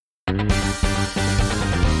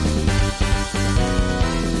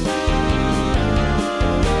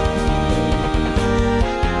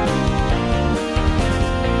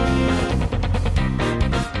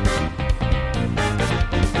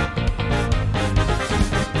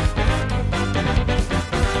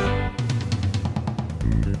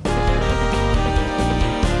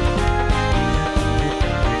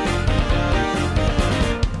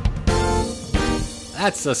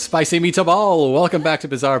That's a spicy meatball. Welcome back to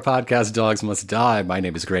Bizarre Podcast Dogs Must Die. My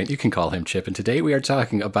name is Grant. You can call him Chip. And today we are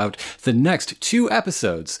talking about the next 2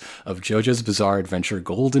 episodes of JoJo's Bizarre Adventure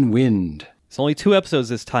Golden Wind. It's only 2 episodes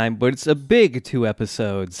this time, but it's a big 2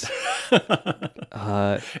 episodes.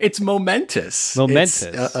 It's momentous.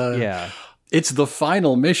 Yeah. It's the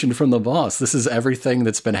final mission from the boss. This is everything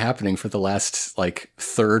that's been happening for the last,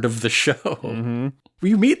 third of the show. Mm-hmm.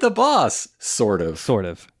 We meet the boss, sort of. Sort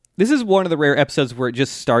of. This is one of the rare episodes where it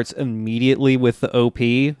just starts immediately with the OP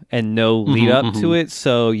and no lead up to it,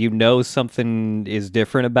 so you know something is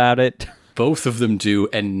different about it. Both of them do,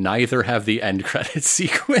 and neither have the end credit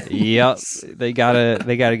sequence. Yep, they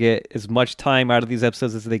gotta get as much time out of these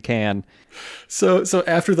episodes as they can. So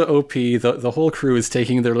after the OP, the whole crew is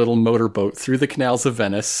taking their little motorboat through the canals of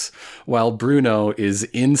Venice, while Bruno is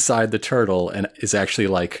inside the turtle and is actually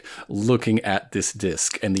looking at this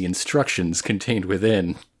disc and the instructions contained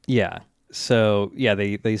within. Yeah. So yeah,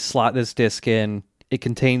 they slot this disc in. It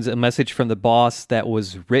contains a message from the boss that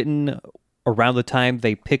was written around the time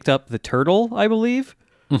they picked up the turtle, I believe.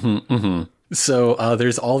 So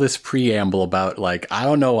there's all this preamble about, I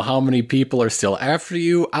don't know how many people are still after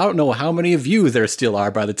you. I don't know how many of you there still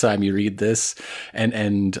are by the time you read this.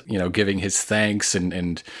 And giving his thanks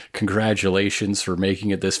and congratulations for making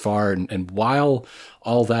it this far. And while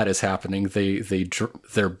all that is happening,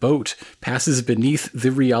 their boat passes beneath the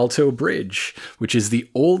Rialto Bridge, which is the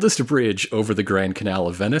oldest bridge over the Grand Canal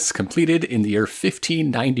of Venice, completed in the year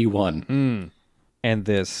 1591. And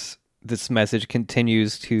this message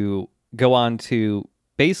continues to go on to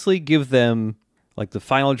basically give them the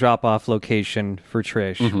final drop-off location for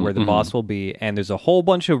Trish, where the boss will be, and there's a whole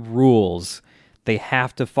bunch of rules they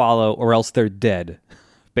have to follow or else they're dead,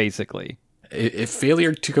 basically. If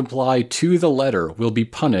failure to comply to the letter will be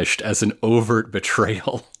punished as an overt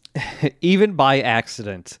betrayal. Even by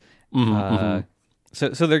accident. So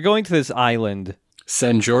they're going to this island.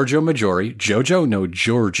 San Giorgio Maggiore. Jojo? No,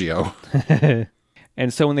 Giorgio.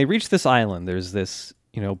 And so when they reach this island, there's this,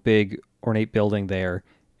 big ornate building there,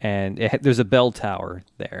 and there's a bell tower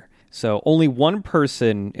there. So only one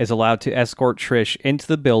person is allowed to escort Trish into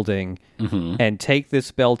the building and take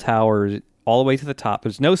this bell tower all the way to the top.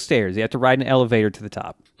 There's no stairs. You have to ride an elevator to the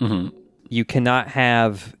top. You cannot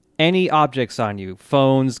have any objects on you.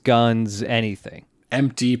 Phones, guns, anything.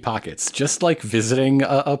 Empty pockets. Just like visiting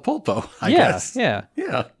a pulpo, I guess. Yeah.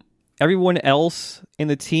 Yeah. Everyone else in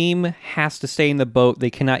the team has to stay in the boat. They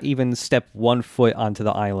cannot even step 1 foot onto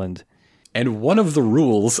the island. And one of the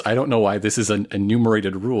rules, I don't know why this is an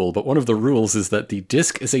enumerated rule, but one of the rules is that the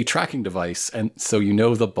disc is a tracking device, and so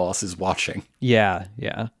the boss is watching. Yeah.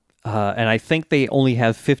 And I think they only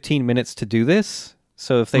have 15 minutes to do this.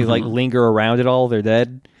 So if they linger around at all, they're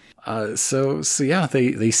dead. So yeah,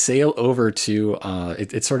 they sail over to,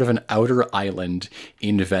 it's sort of an outer island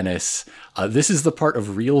in Venice. This is the part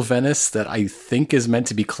of real Venice that I think is meant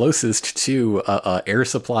to be closest to Air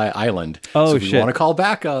Supply Island. Oh, so if shit. you want to call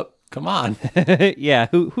backup, come on. Yeah,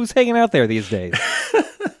 who's hanging out there these days?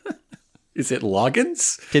 Is it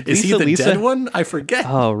Loggins? Is he the dead one? I forget.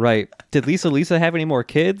 Oh, right. Did Lisa have any more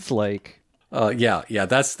kids? Yeah,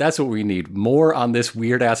 that's what we need. More on this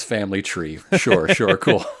weird-ass family tree. Sure,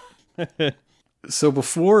 cool. So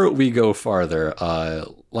before we go farther,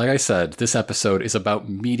 like I said, this episode is about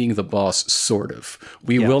meeting the boss, sort of.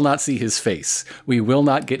 We will not see his face. We will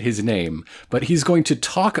not get his name. But he's going to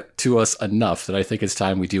talk to us enough that I think it's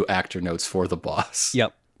time we do actor notes for the boss.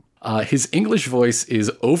 Yep. His English voice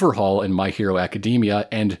is Overhaul in My Hero Academia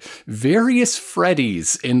and various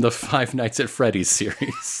Freddys in the Five Nights at Freddy's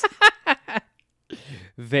series.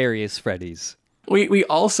 Various Freddys. We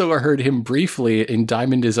also heard him briefly in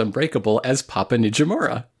Diamond is Unbreakable as Papa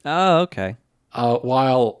Nijimura. Oh, okay.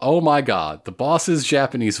 While, oh my god, the boss's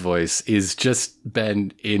Japanese voice is just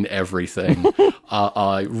been in everything.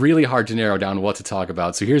 Really hard to narrow down what to talk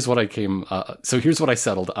about. So here's what I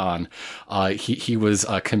settled on. He was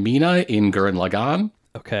Kamina in Gurren Lagann.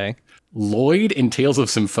 Okay. Lloyd in Tales of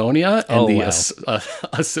Symphonia and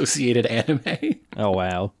associated anime. Oh,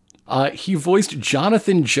 wow. He voiced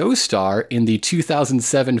Jonathan Joestar in the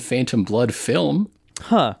 2007 Phantom Blood film.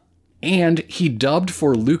 Huh. And he dubbed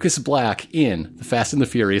for Lucas Black in The Fast and the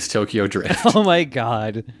Furious Tokyo Drift. Oh my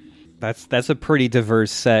god. That's a pretty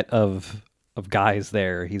diverse set of guys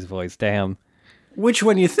there he's voiced. Damn. Which,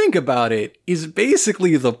 when you think about it, is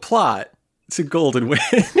basically the plot to Golden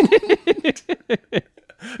Wind.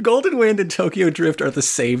 Golden Wind and Tokyo Drift are the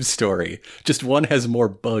same story. Just one has more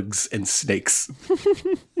bugs and snakes.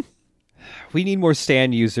 We need more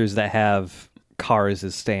stand users that have cars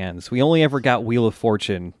as stands. We only ever got Wheel of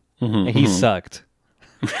Fortune, and he sucked.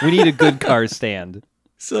 We need a good car stand.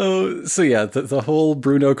 So yeah, the whole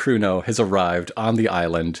Bruno Cruno has arrived on the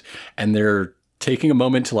island, and they're taking a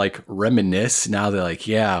moment to like reminisce. Now they're like,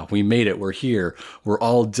 yeah, we made it. We're here. We're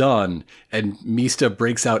all done. And Mista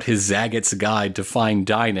breaks out his Zagat's Guide to Fine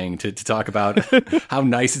Dining to talk about how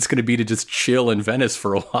nice it's going to be to just chill in Venice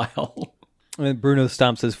for a while. And Bruno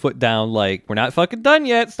stomps his foot down like, we're not fucking done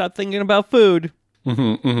yet. Stop thinking about food.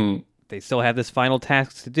 They still have this final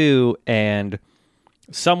task to do, and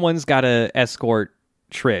someone's got to escort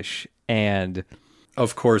Trish, and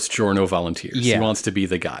of course Giorno volunteers. Yeah. He wants to be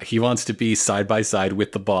the guy. He wants to be side by side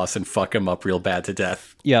with the boss and fuck him up real bad to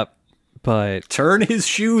death. Yep. But turn his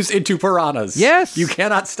shoes into piranhas. Yes. You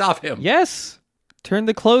cannot stop him. Yes. Turn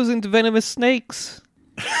the clothes into venomous snakes.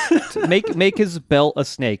 make his belt a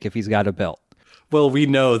snake if he's got a belt. Well, we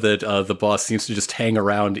know that the boss seems to just hang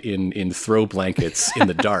around in throw blankets in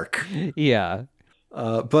the dark. Yeah.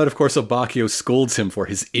 But of course, Abbacchio scolds him for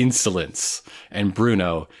his insolence, and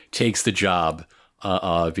Bruno takes the job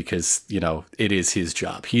because, you know, it is his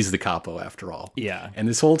job. He's the capo after all. Yeah. And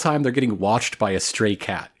this whole time they're getting watched by a stray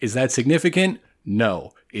cat. Is that significant?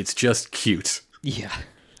 No. It's just cute. Yeah.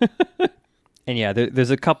 And yeah,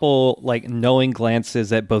 there's a couple like knowing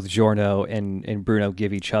glances that both Giorno and Bruno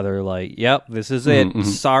give each other, like, yep, this is it. Mm-hmm.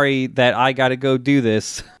 Sorry that I got to go do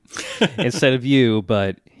this instead of you,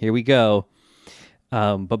 but here we go.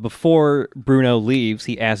 But before Bruno leaves,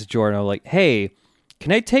 he asks Giorno, like, hey,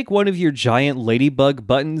 can I take one of your giant ladybug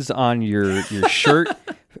buttons on your shirt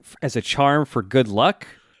as a charm for good luck?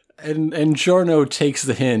 And Giorno takes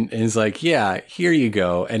the hint and is like, yeah, here you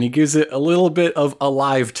go. And he gives it a little bit of a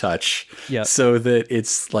live touch. Yep. So that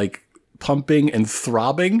it's like pumping and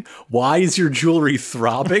throbbing. Why is your jewelry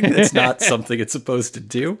throbbing? It's not something it's supposed to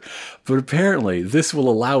do. But apparently this will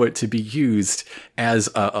allow it to be used as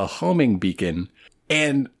a homing beacon.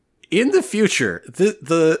 And in the future,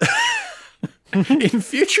 in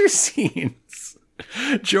future scenes,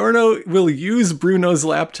 Giorno will use Bruno's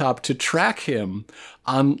laptop to track him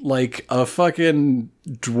on like a fucking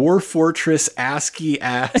Dwarf Fortress ASCII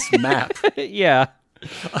ass map. Yeah.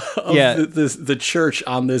 Of the church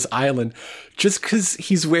on this island, just because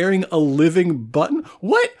he's wearing a living button.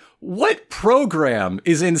 What program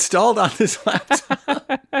is installed on this laptop?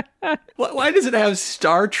 Why does it have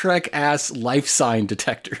Star Trek ass life sign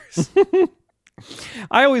detectors?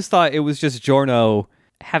 I always thought it was just Giorno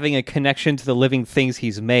having a connection to the living things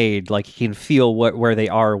he's made, like he can feel where they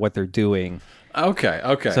are, what they're doing. Okay.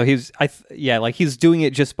 So he's doing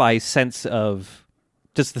it just by the sense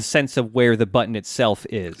of where the button itself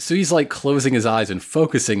is. So he's like closing his eyes and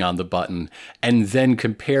focusing on the button and then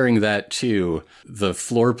comparing that to the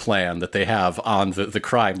floor plan that they have on the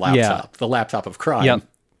crime laptop, the laptop of crime. Yep.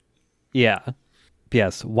 Yeah.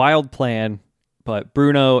 Yes. Wild plan. But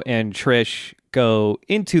Bruno and Trish go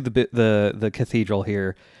into the cathedral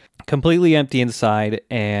here, completely empty inside,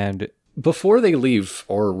 and before they leave,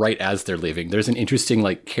 or right as they're leaving, there's an interesting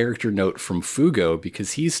like character note from Fugo,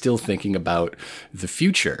 because he's still thinking about the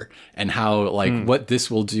future and how like what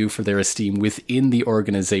this will do for their esteem within the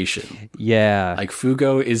organization. Yeah. Like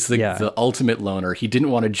Fugo is the ultimate loner. He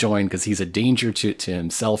didn't want to join because he's a danger to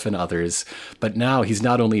himself and others. But now he's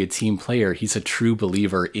not only a team player, he's a true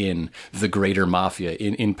believer in the greater mafia,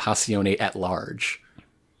 in Passione at large.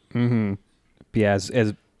 Mm-hmm. Yeah,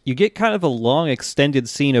 as you get kind of a long extended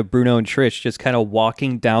scene of Bruno and Trish just kind of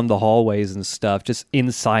walking down the hallways and stuff, just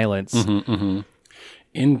in silence. Mm-hmm, mm-hmm.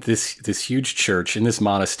 In this huge church, in this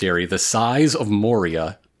monastery, the size of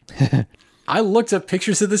Moria. I looked up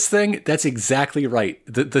pictures of this thing. That's exactly right.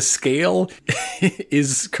 The scale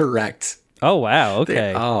is correct. Oh, wow.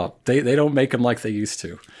 Okay. They don't make them like they used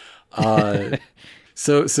to.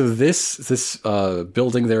 So this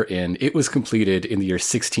building they're in, it was completed in the year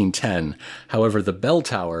 1610. However, the bell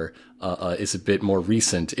tower is a bit more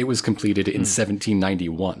recent. It was completed in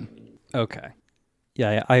 1791. Okay.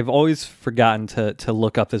 Yeah, I've always forgotten to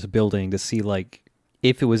look up this building to see like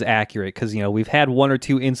if it was accurate, because we've had one or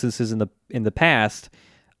two instances in the past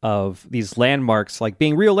of these landmarks like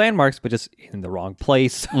being real landmarks, but just in the wrong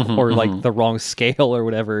place or like the wrong scale or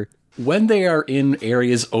whatever. When they are in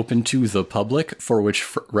areas open to the public, for which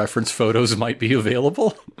reference photos might be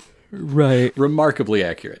available, right? Remarkably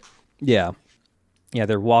accurate. Yeah.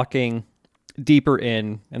 They're walking deeper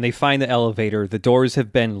in, and they find the elevator. The doors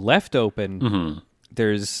have been left open. Mm-hmm.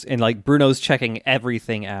 And like Bruno's checking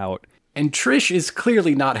everything out, and Trish is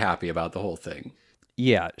clearly not happy about the whole thing.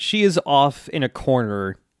 Yeah, she is off in a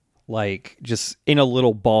corner, like just in a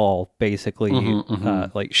little ball, basically,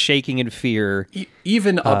 like shaking in fear.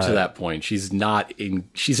 Even up to that point, she's not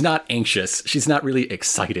anxious. She's not really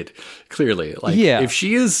excited. Clearly, if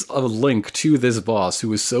she is a link to this boss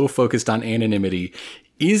who is so focused on anonymity,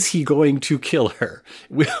 Is he going to kill her?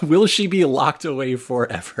 Will she be locked away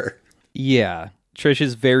forever? Yeah. Trish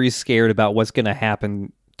is very scared about what's going to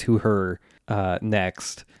happen to her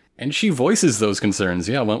next. And she voices those concerns,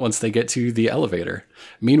 once they get to the elevator.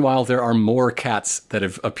 Meanwhile, there are more cats that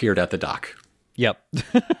have appeared at the dock. Yep.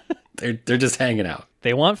 They're just hanging out.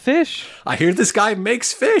 They want fish. I hear this guy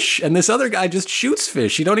makes fish, and this other guy just shoots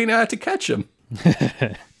fish. You don't even have to catch him.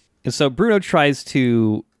 And so Bruno tries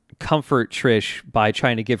to comfort Trish by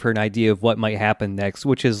trying to give her an idea of what might happen next,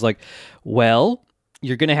 which is like, well,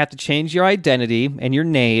 you're going to have to change your identity and your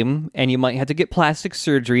name, and you might have to get plastic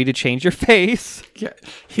surgery to change your face. Yeah,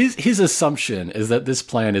 his assumption is that this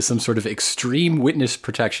plan is some sort of extreme witness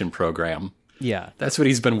protection program. Yeah. That's what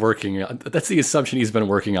he's been working on. That's the assumption he's been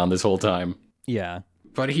working on this whole time. Yeah.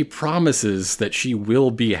 But he promises that she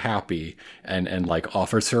will be happy and like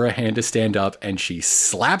offers her a hand to stand up, and she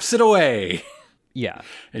slaps it away. Yeah.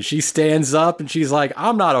 And she stands up and she's like,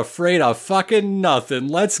 I'm not afraid of fucking nothing.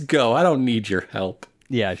 Let's go. I don't need your help.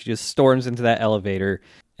 Yeah, she just storms into that elevator.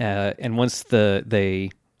 And once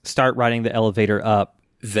they start riding the elevator up,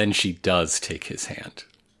 then she does take his hand.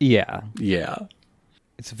 Yeah. Yeah.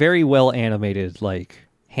 It's very well animated, like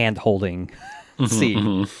hand holding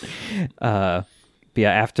scene. But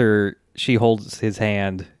yeah, after she holds his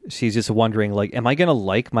hand, she's just wondering, like, am I going to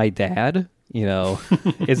like my dad? You know,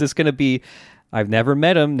 is this going to be, I've never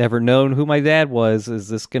met him, never known who my dad was. Is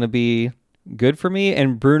this going to be good for me?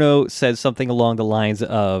 And Bruno says something along the lines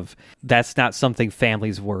of, that's not something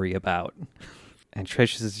families worry about. And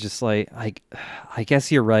Trish is just like, I guess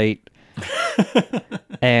you're right.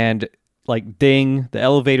 And like, ding, the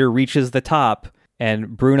elevator reaches the top,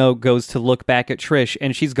 and Bruno goes to look back at Trish,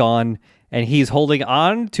 and she's gone, and he's holding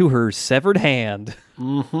on to her severed hand.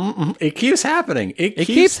 Mm-hmm. It keeps happening. It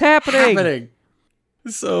keeps happening.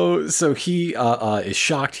 So he is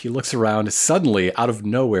shocked. He looks around. Suddenly, out of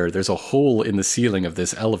nowhere, there's a hole in the ceiling of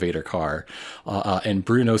this elevator car. And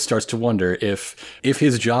Bruno starts to wonder if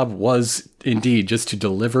his job was indeed just to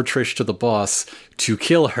deliver Trish to the boss to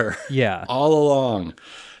kill her. Yeah. All along.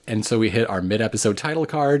 And so we hit our mid-episode title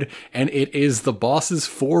card, and it is the boss's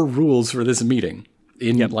 4 rules for this meeting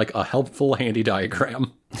in like a helpful handy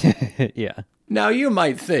diagram. Yeah. Now you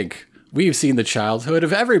might think, we've seen the childhood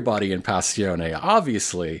of everybody in Passione,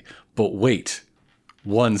 obviously. But wait,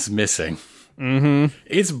 one's missing. Mm-hmm.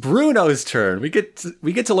 It's Bruno's turn. We get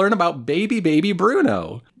to learn about baby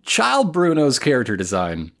Bruno. Child Bruno's character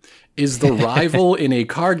design is the rival in a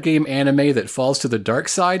card game anime that falls to the dark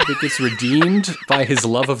side but gets redeemed by his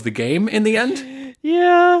love of the game in the end.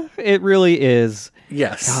 Yeah, it really is.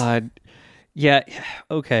 Yes. God. Yeah,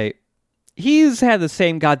 okay. He's had the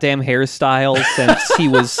same goddamn hairstyle since he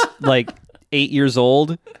was like 8 years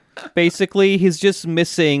old. Basically, he's just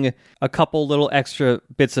missing a couple little extra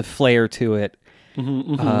bits of flair to it.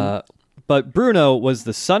 Mm-hmm, mm-hmm. But Bruno was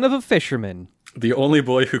the son of a fisherman. The only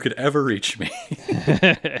boy who could ever reach me.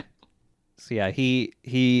 So yeah,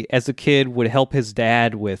 he as a kid would help his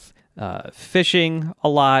dad with fishing a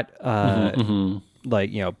lot,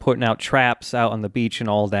 like, you know, putting out traps out on the beach and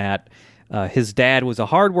all that. His dad was a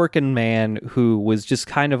hardworking man who was just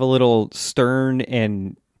kind of a little stern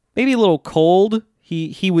and maybe a little cold.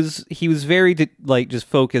 He was very just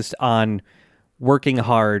focused on working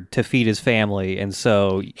hard to feed his family, and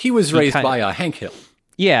so he was raised by a Hank Hill.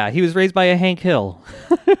 Yeah, he was raised by a Hank Hill.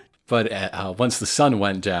 But once the sun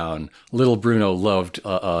went down, little Bruno loved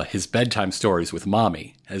his bedtime stories with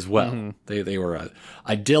Mommy as well. Mm-hmm. They were a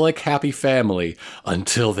idyllic, happy family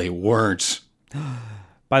until they weren't.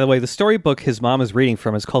 By the way, the storybook his mom is reading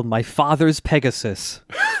from is called My Father's Pegasus.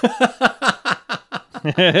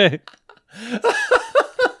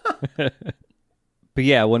 But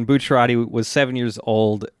yeah, when Bucciarati was 7 years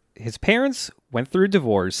old, his parents went through a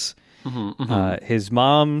divorce. Mm-hmm, mm-hmm. His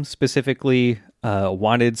mom specifically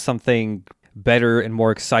wanted something better and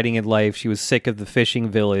more exciting in life. She was sick of the fishing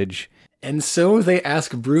village. And so they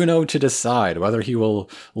ask Bruno to decide whether he will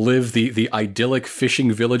live the idyllic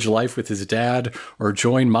fishing village life with his dad or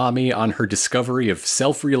join Mommy on her discovery of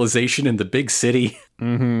self-realization in the big city.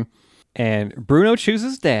 Mm-hmm. And Bruno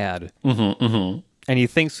chooses Dad. Mm-hmm, mm-hmm. And he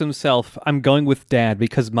thinks to himself, I'm going with Dad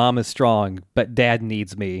because Mom is strong, but Dad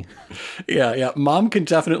needs me. Yeah. Mom can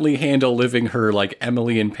definitely handle living her, like,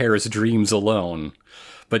 Emily in Paris dreams alone.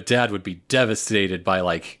 But Dad would be devastated by,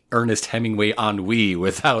 like, Ernest Hemingway ennui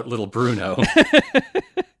without little Bruno.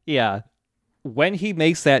 Yeah. When he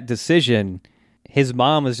makes that decision, his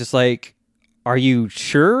mom is just like, are you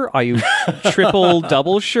sure? Are you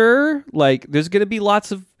double sure? Like, there's going to be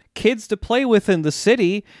lots of kids to play with in the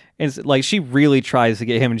city. And it's like, she really tries to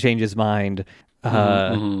get him to change his mind.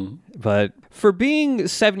 But for being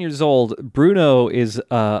 7 years old, Bruno is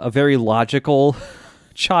a very logical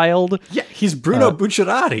child. Yeah, he's Bruno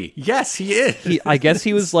Bucciarati. Yes, he is. I guess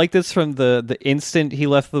he was like this from the instant he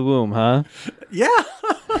left the womb, huh? Yeah.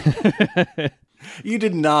 You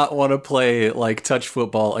did not want to play like touch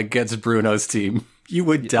football against Bruno's team. You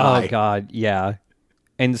would die. Oh, God, yeah.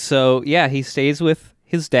 And so, yeah, he stays with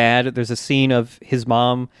his dad. There's a scene of his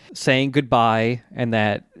mom saying goodbye and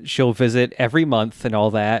that she'll visit every month and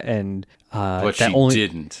all that. And but that she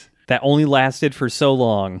didn't. That only lasted for so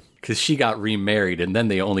long. Because she got remarried and then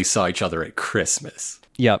they only saw each other at Christmas.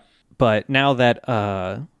 Yep. But now that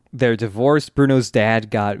they're divorced, Bruno's dad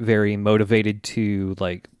got very motivated to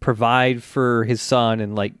like provide for his son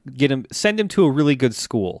and like send him to a really good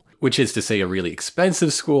school. Which is to say a really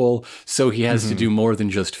expensive school, so he has to do more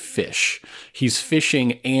than just fish. He's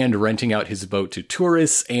fishing and renting out his boat to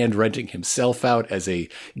tourists and renting himself out as a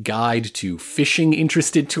guide to fishing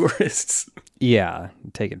interested tourists. Yeah,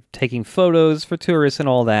 taking photos for tourists and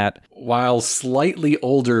all that. While slightly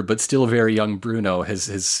older but still very young Bruno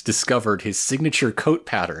has discovered his signature coat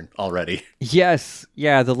pattern already. Yes,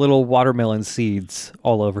 yeah, the little watermelon seeds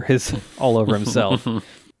all over himself.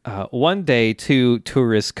 One day, two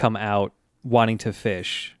tourists come out wanting to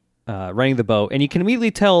fish, running the boat, and you can immediately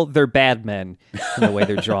tell they're bad men from the way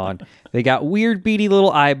they're drawn. They got weird, beady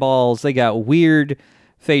little eyeballs. They got weird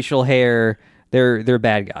facial hair. They're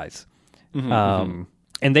bad guys. And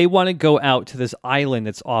they want to go out to this island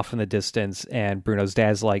that's off in the distance, and Bruno's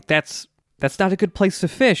dad's like, that's not a good place to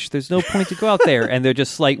fish. There's no point to go out there. And they're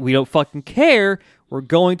just like, we don't fucking care. We're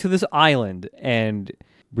going to this island. And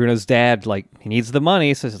Bruno's dad, like, he needs the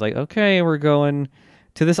money, so he's like, okay, we're going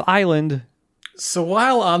to this island. So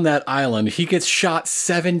while on that island, he gets shot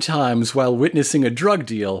 7 times while witnessing a drug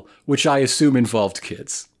deal, which I assume involved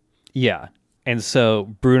kids. Yeah. And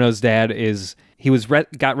so Bruno's dad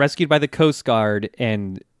got rescued by the Coast Guard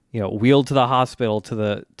and, wheeled to the hospital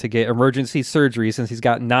to get emergency surgery since he's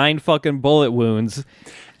got 9 fucking bullet wounds.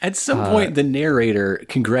 At some point, the narrator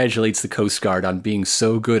congratulates the Coast Guard on being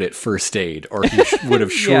so good at first aid, or he would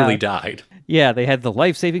have surely died. Yeah, they had the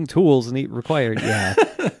life-saving tools required, yeah.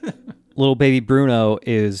 Little baby Bruno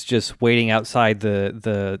is just waiting outside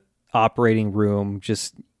the operating room,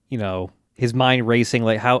 just, his mind racing,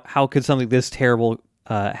 like, how could something this terrible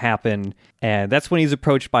happen? And that's when he's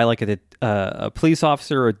approached by, like, a police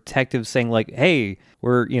officer or a detective saying, like, hey,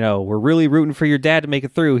 we're really rooting for your dad to make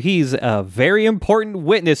it through. He's a very important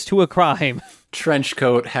witness to a crime. Trench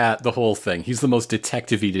coat, hat, the whole thing. He's the most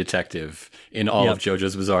detective-y detective in all of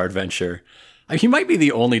JoJo's Bizarre Adventure. I mean, he might be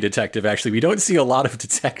the only detective, actually. We don't see a lot of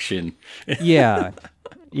detection. Yeah.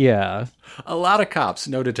 A lot of cops,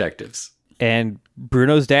 no detectives. And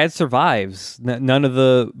Bruno's dad survives. None of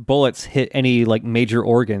the bullets hit any like major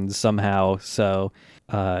organs somehow, so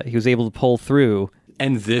he was able to pull through.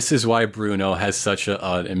 And this is why Bruno has such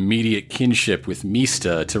an immediate kinship with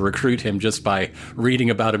Mista to recruit him just by reading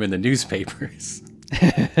about him in the newspapers.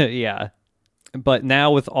 Yeah. But now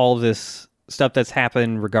with all this stuff that's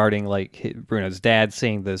happened regarding like Bruno's dad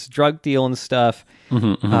seeing this drug deal and stuff,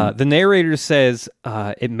 the narrator says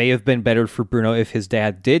it may have been better for Bruno if his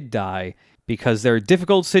dad did die, because there are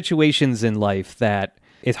difficult situations in life that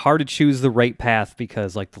it's hard to choose the right path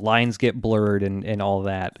because like the lines get blurred and all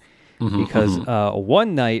that. Because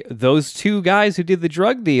one night, those 2 guys who did the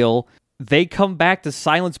drug deal, they come back to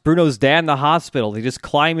silence Bruno's dad in the hospital. They just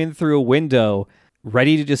climb in through a window,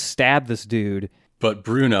 ready to just stab this dude. But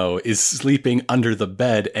Bruno is sleeping under the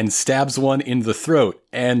bed and stabs one in the throat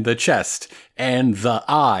and the chest and the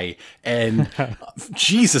eye and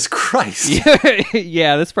Jesus Christ.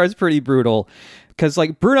 Yeah, this part's pretty brutal. Because,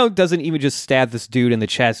 like, Bruno doesn't even just stab this dude in the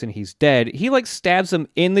chest and he's dead. He, like, stabs him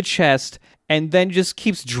in the chest and then just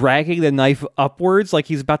keeps dragging the knife upwards like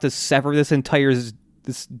he's about to sever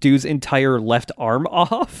this dude's entire left arm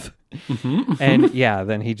off. And, yeah,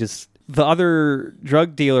 then the other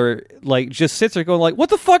drug dealer, like, just sits there going, like, what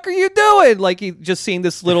the fuck are you doing? Like, he just seeing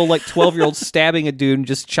this little, like, 12-year-old stabbing a dude and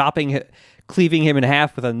just cleaving him in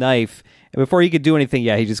half with a knife. And before he could do anything,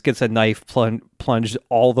 he just gets a knife plunged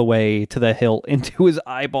all the way to the hilt into his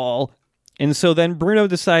eyeball. And so then Bruno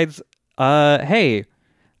decides, hey,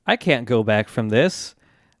 I can't go back from this.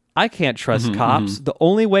 I can't trust cops. The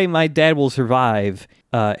only way my dad will survive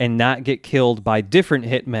and not get killed by different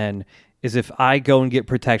hitmen is if I go and get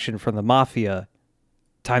protection from the mafia.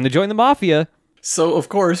 Time to join the mafia. So, of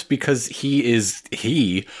course, because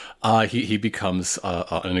he becomes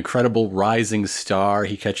an incredible rising star.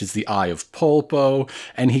 He catches the eye of Polpo,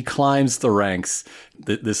 and he climbs the ranks,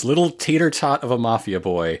 this little tater-tot of a mafia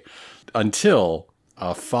boy, until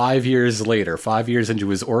 5 years later, 5 years into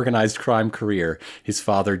his organized crime career, his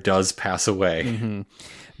father does pass away. Mm-hmm.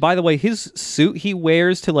 By the way, his suit he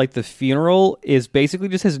wears to like the funeral is basically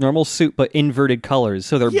just his normal suit, but inverted colors.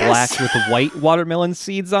 So they're black with white watermelon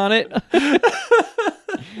seeds on it.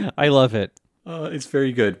 I love it. It's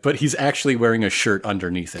very good. But he's actually wearing a shirt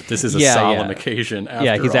underneath it. This is a solemn occasion after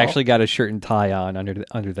all. He's actually got a shirt and tie on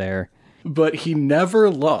under there. But he never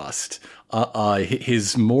lost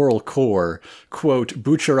his moral core. Quote,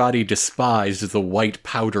 Bucciarati despised the white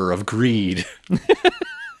powder of greed.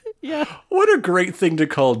 Yeah. What a great thing to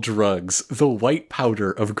call drugs, the white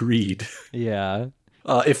powder of greed. Yeah.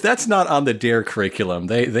 If that's not on the DARE curriculum,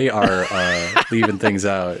 they are leaving things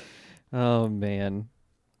out. Oh, man.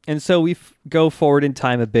 And so we go forward in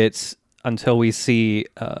time a bit until we see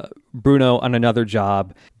Bruno on another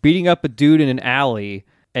job, beating up a dude in an alley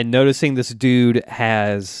and noticing this dude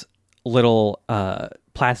has little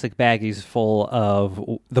plastic baggies full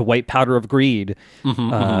of the white powder of greed.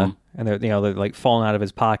 And they're like falling out of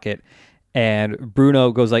his pocket. And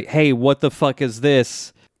Bruno goes like, hey, what the fuck is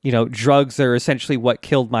this? Drugs are essentially what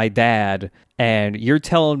killed my dad. And you're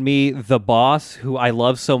telling me the boss, who I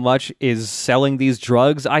love so much, is selling these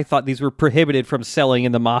drugs? I thought these were prohibited from selling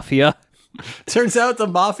in the mafia. Turns out the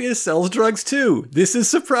mafia sells drugs too. This is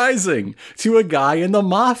surprising to a guy in the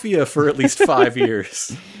mafia for at least 5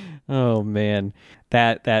 years. Oh, man.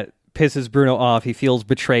 That pisses Bruno off. He feels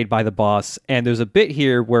betrayed by the boss. And there's a bit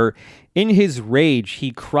here where in his rage,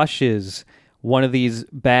 he crushes one of these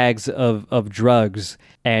bags of drugs,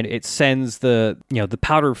 and it sends the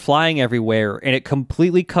powder flying everywhere, and it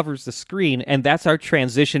completely covers the screen. And that's our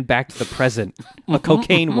transition back to the present. A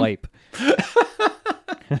cocaine wipe.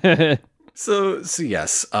 So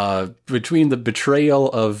yes, between the betrayal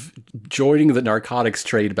of joining the narcotics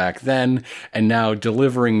trade back then and now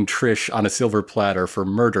delivering Trish on a silver platter for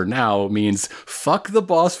murder now means fuck the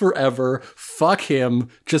boss forever, fuck him,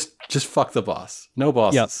 just fuck the boss. No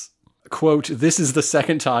bosses. Yep. Quote, this is the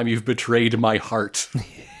second time you've betrayed my heart.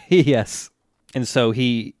 Yes. And so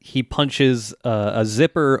he punches a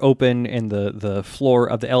zipper open in the floor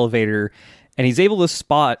of the elevator, and he's able to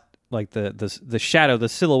spot like the shadow, the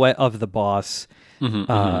silhouette of the boss,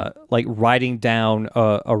 like riding down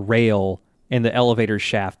a rail in the elevator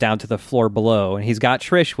shaft down to the floor below, and he's got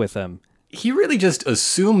Trish with him. He really just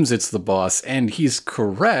assumes it's the boss, and he's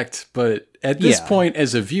correct, but at this point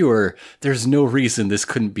as a viewer, there's no reason this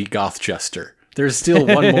couldn't be Gothchester. There's still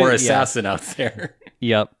one more assassin out there.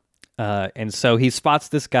 Yep. And so he spots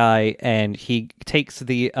this guy, and he takes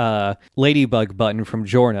the ladybug button from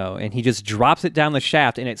Giorno, and he just drops it down the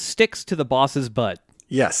shaft, and it sticks to the boss's butt.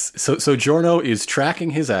 Yes. So Giorno is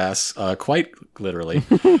tracking his ass, quite literally.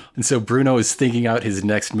 And so Bruno is thinking out his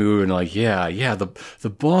next move, and like,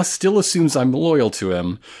 the boss still assumes I'm loyal to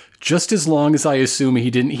him, just as long as I assume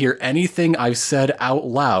he didn't hear anything I've said out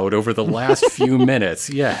loud over the last few minutes.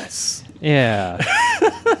 Yes. Yeah.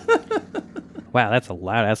 Wow, that's a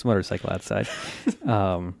loud-ass motorcycle outside.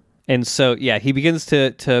 And so, he begins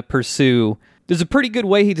to pursue. There's a pretty good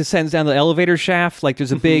way he descends down the elevator shaft. Like,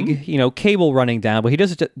 there's a big, cable running down, but he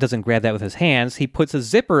doesn't grab that with his hands. He puts a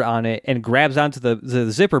zipper on it and grabs onto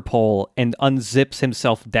the zipper pole and unzips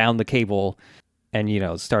himself down the cable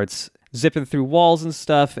and, starts zipping through walls and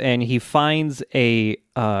stuff. And he finds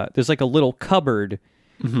there's like a little cupboard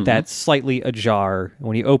that's slightly ajar.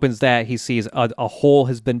 When he opens that, he sees a hole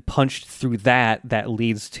has been punched through that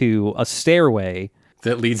leads to a stairway.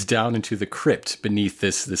 That leads down into the crypt beneath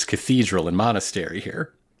this cathedral and monastery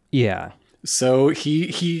here. Yeah. So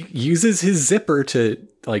he uses his zipper to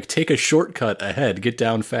like take a shortcut ahead, get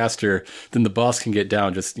down faster than the boss can get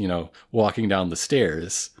down just, walking down the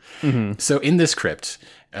stairs. So in this crypt,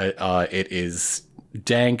 it is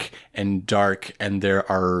dank and dark, and there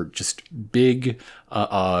are just big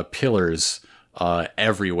pillars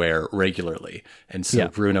everywhere regularly. And so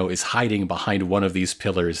Bruno is hiding behind one of these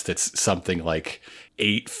pillars that's something like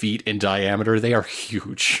 8 feet in diameter. They are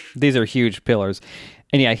huge. These are huge pillars.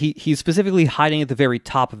 And he's specifically hiding at the very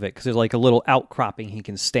top of it because there's like a little outcropping he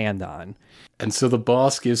can stand on. And so the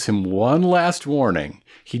boss gives him one last warning.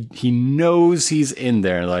 He knows he's in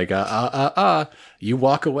there. Like, you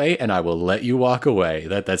walk away and I will let you walk away.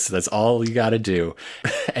 That's all you got to do.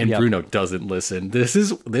 And Bruno doesn't listen. This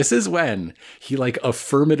is when he like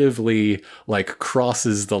affirmatively like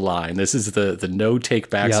crosses the line. This is the no take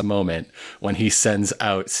backs moment when he sends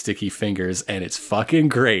out Sticky Fingers, and it's fucking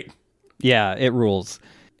great. Yeah, it rules.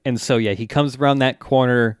 And so, he comes around that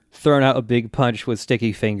corner, throwing out a big punch with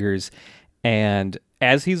Sticky Fingers. And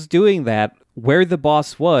as he's doing that, where the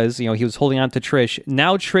boss was, he was holding on to Trish.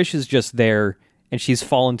 Now Trish is just there and she's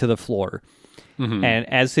fallen to the floor.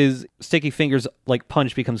 And as his sticky fingers like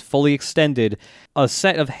punch becomes fully extended, a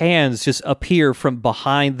set of hands just appear from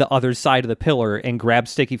behind the other side of the pillar and grab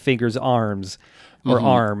Sticky Fingers' arms or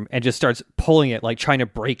arm and just starts pulling it, like trying to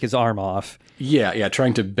break his arm off. Yeah,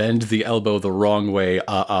 trying to bend the elbow the wrong way,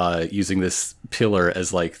 using this pillar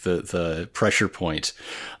as like the pressure point.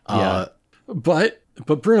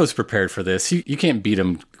 But Bruno's prepared for this. You can't beat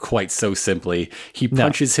him quite so simply. He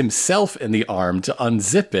punches himself in the arm to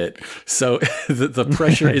unzip it, so the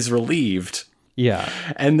pressure is relieved. Yeah.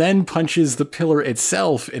 And then punches the pillar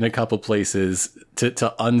itself in a couple places to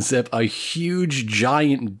unzip a huge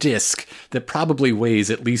giant disc that probably weighs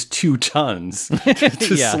at least 2 tons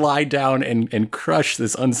to slide down and crush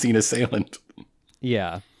this unseen assailant.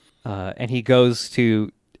 Yeah. And he goes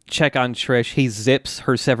to check on Trish. He zips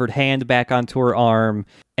her severed hand back onto her arm,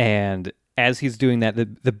 and as he's doing that,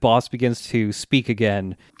 the boss begins to speak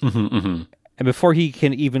again. And before he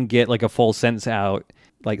can even get like a full sentence out,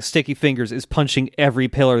 like Sticky Fingers is punching every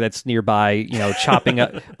pillar that's nearby, chopping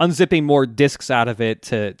up, unzipping more discs out of it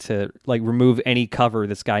to like remove any cover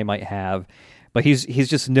this guy might have. But he's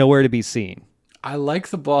just nowhere to be seen. I like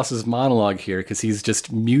the boss's monologue here because he's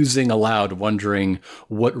just musing aloud, wondering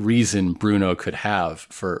what reason Bruno could have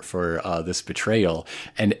for this betrayal.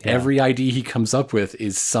 And every idea he comes up with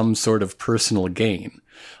is some sort of personal gain.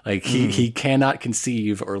 Like he cannot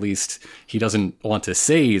conceive, or at least he doesn't want to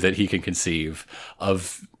say that he can conceive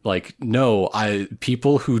of like, no,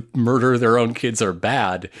 people who murder their own kids are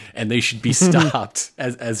bad and they should be stopped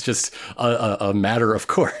as just a matter of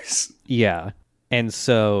course. Yeah. And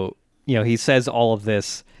so, he says all of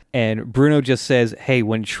this, and Bruno just says, hey,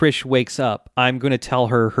 when Trish wakes up, I'm going to tell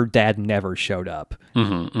her dad never showed up.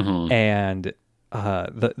 And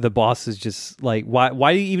the boss is just like,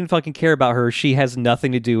 why do you even fucking care about her? She has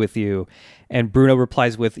nothing to do with you. And Bruno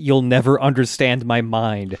replies with, you'll never understand my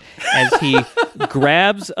mind, as he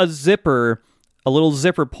grabs a little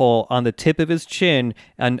zipper pull on the tip of his chin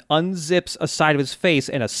and unzips a side of his face,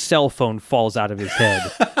 and a cell phone falls out of his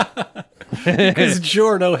head. Because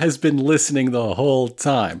Giorno has been listening the whole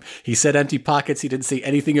time. He said empty pockets. He didn't say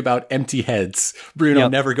anything about empty heads. Bruno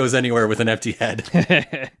never goes anywhere with an empty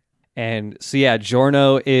head. And so,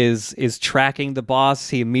 Giorno is tracking the boss.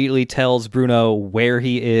 He immediately tells Bruno where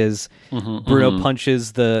he is. Bruno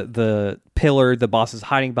punches the pillar the boss is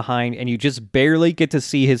hiding behind, and you just barely get to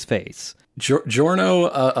see his face. Giorno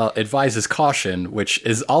advises caution, which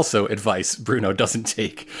is also advice Bruno doesn't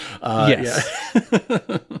take. Yes.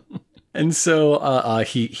 Yeah. And so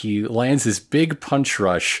he lands his big punch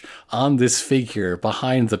rush on this figure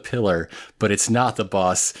behind the pillar, but it's not the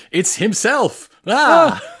boss. It's himself.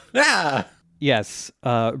 Yes.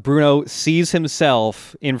 Bruno sees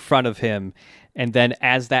himself in front of him, and then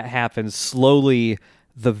as that happens, slowly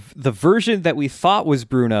the version that we thought was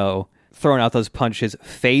Bruno throwing out those punches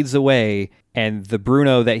fades away, and the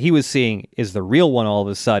Bruno that he was seeing is the real one all of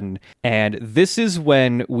a sudden. And this is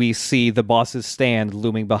when we see the boss's stand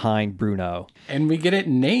looming behind Bruno. And we get it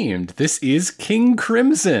named. This is King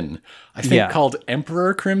Crimson. I think called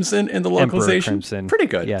Emperor Crimson in the localization. Emperor Crimson. Pretty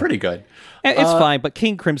good, pretty good. It's fine, but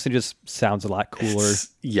King Crimson just sounds a lot cooler.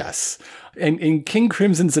 Yes. And in King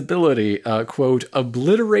Crimson's ability, quote,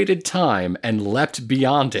 obliterated time and leapt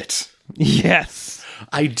beyond it. Yes.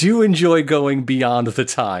 I do enjoy going beyond the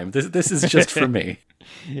time. This is just for me.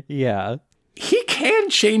 Yeah. He can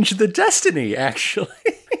change the destiny, actually.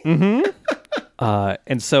 And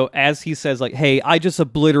so as he says, like, hey, I just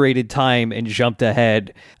obliterated time and jumped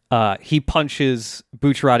ahead, he punches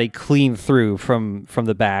Bucciarati clean through from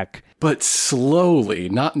the back. But slowly,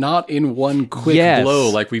 not in one quick blow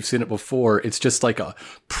like we've seen it before. It's just like a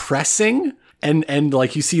pressing. And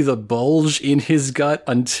like you see the bulge in his gut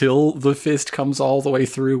until the fist comes all the way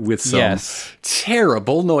through with some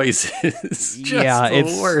terrible noises. Just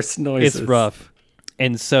the worst noises. It's rough.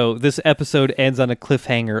 And so this episode ends on a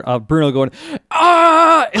cliffhanger of Bruno going,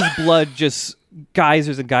 ah! His blood just,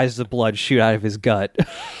 geysers and geysers of blood shoot out of his gut.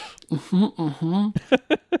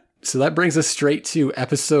 So that brings us straight to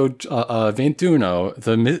episode 21,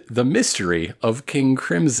 the mystery of King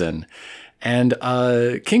Crimson. And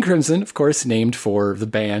King Crimson, of course, named for the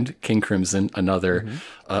band King Crimson, another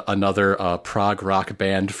prog rock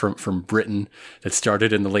band from Britain that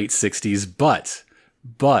started in the late 60s. But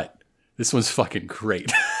this one's fucking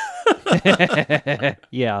great.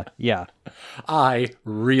 Yeah. I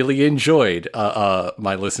really enjoyed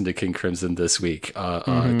my listen to King Crimson this week.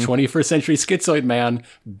 21st Century Schizoid Man,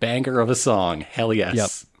 banger of a song. Hell yes. Yep.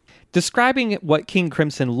 Describing what King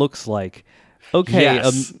Crimson looks like. Okay.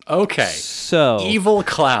 Yes. Okay. So evil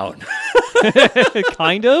clown.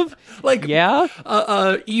 Kind of. Like, Yeah.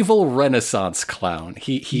 Evil Renaissance clown.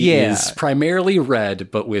 He Yeah. is primarily red,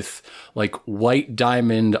 but with like white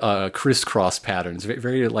diamond crisscross patterns,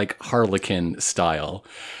 very like Harlequin style.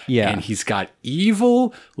 Yeah. And he's got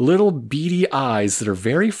evil little beady eyes that are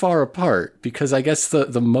very far apart, because I guess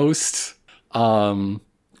the most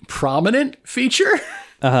prominent feature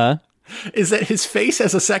is that his face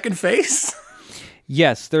has a second face.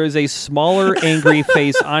 Yes, there is a smaller angry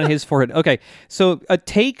face on his forehead. Okay, so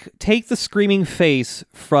take the screaming face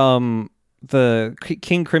from the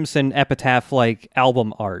King Crimson Epitaph like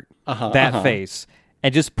album art, that face,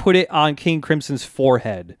 and just put it on King Crimson's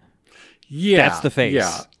forehead. Yeah, that's the face.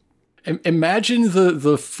 Yeah. Imagine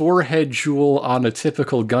the forehead jewel on a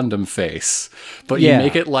typical Gundam face, but you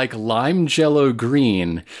make it like lime jello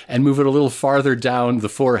green and move it a little farther down the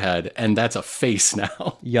forehead, and that's a face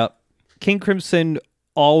now. Yep. King Crimson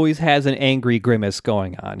always has an angry grimace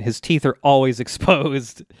going on. His teeth are always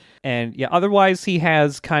exposed. And yeah, otherwise he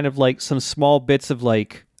has kind of like some small bits of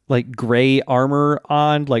like gray armor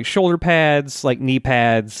on, like shoulder pads, like knee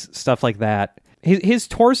pads, stuff like that. His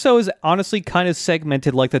torso is honestly kind of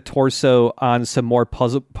segmented like the torso on some more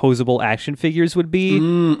posable action figures would be,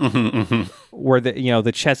 where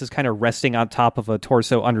the chest is kind of resting on top of a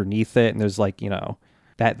torso underneath it, and there's like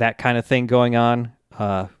that kind of thing going on.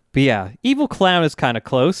 But yeah, Evil Clown is kind of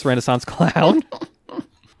close. Renaissance Clown.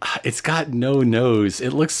 It's got no nose.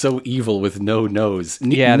 It looks so evil with no nose.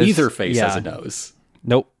 Neither face has a nose.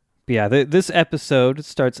 Nope. But yeah, this episode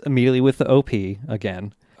starts immediately with the OP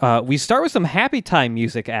again. We start with some happy time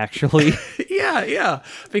music, actually. yeah,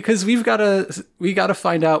 because we gotta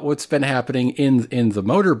find out what's been happening in the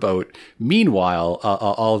motorboat. Meanwhile,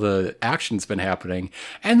 all the action's been happening,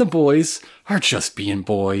 and the boys are just being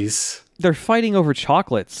boys. They're fighting over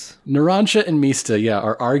chocolates. Narancia and Mista,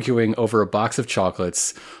 are arguing over a box of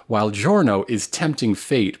chocolates, while Giorno is tempting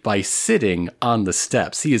fate by sitting on the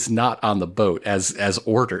steps. He is not on the boat as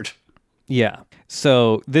ordered. Yeah.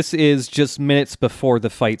 So this is just minutes before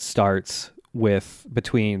the fight starts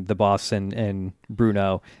between the boss and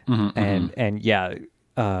Bruno. And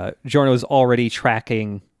Giorno is already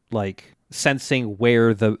tracking, like sensing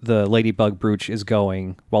where the Ladybug brooch is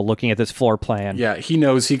going while looking at this floor plan. Yeah, he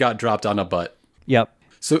knows he got dropped on a butt. Yep.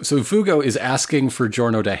 So Fugo is asking for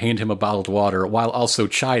Giorno to hand him a bottled water while also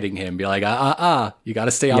chiding him, be like, you got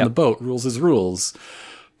to stay on the boat. Rules is rules.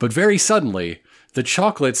 But very suddenly, the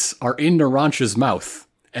chocolates are in Narancia's mouth,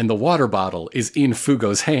 and the water bottle is in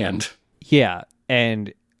Fugo's hand. Yeah,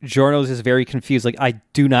 and Giorno's is very confused. Like, I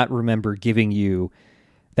do not remember giving you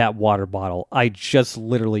that water bottle. I just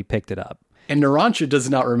literally picked it up. And Narancia does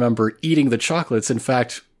not remember eating the chocolates. In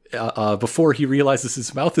fact, before he realizes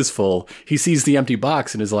his mouth is full, he sees the empty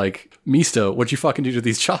box and is like, Mista, what'd you fucking do to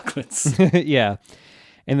these chocolates? Yeah.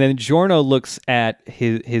 And then Giorno looks at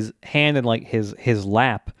his hand and like his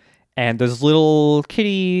lap, and there's little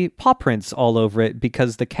kitty paw prints all over it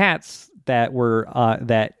because the cats that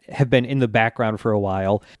have been in the background for a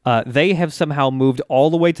while, they have somehow moved all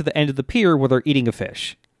the way to the end of the pier where they're eating a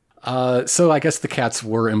fish. So I guess the cats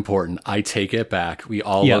were important. I take it back. We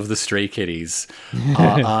all love the stray kitties.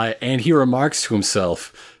 And he remarks to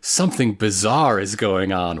himself, something bizarre is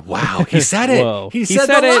going on. Wow, he said it. Whoa. He said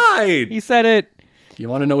the line. He said it. You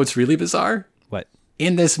want to know what's really bizarre? What?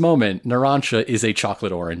 In this moment, Narancia is a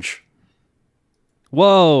chocolate orange.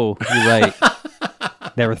 Whoa, you're right.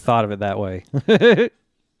 Never thought of it that way.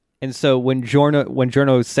 And so when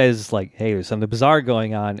Giorno says, like, hey, there's something bizarre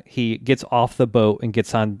going on, he gets off the boat and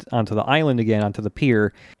gets onto the island again, onto the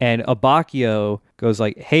pier, and Abakio goes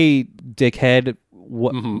like, hey, dickhead,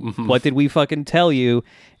 what did we fucking tell you?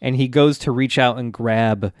 And he goes to reach out and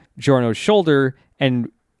grab Giorno's shoulder, and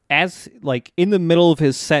as, like, in the middle of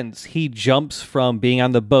his sentence, he jumps from being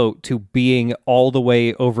on the boat to being all the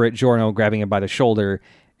way over at Giorno, grabbing him by the shoulder,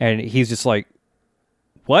 and he's just like,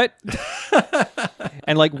 what?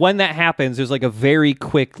 And like when that happens, there's like a very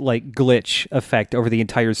quick like glitch effect over the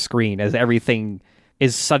entire screen as everything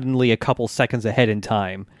is suddenly a couple seconds ahead in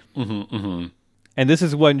time. And this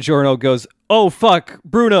is when Giorno goes, oh fuck,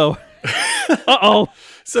 Bruno. Uh-oh.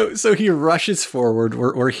 So he rushes forward.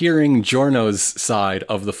 We're hearing Giorno's side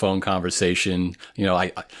of the phone conversation. You know,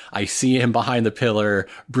 I see him behind the pillar.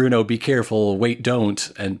 Bruno, be careful. Wait,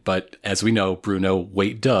 don't. But as we know, Bruno,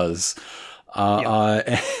 wait, does.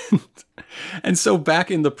 And so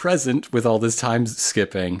back in the present, with all this time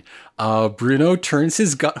skipping, Bruno turns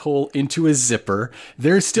his gut hole into a zipper.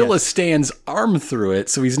 There's still a Stan's arm through it,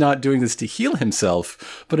 so he's not doing this to heal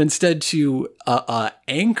himself, but instead to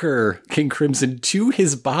anchor King Crimson to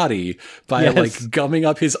his body by like gumming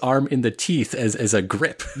up his arm in the teeth as a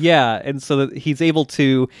grip. Yeah, and so that he's able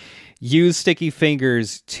to use Sticky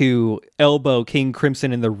Fingers to elbow King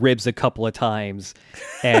Crimson in the ribs a couple of times.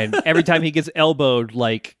 And every time he gets elbowed,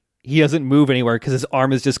 like, he doesn't move anywhere because his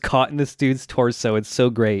arm is just caught in this dude's torso. It's so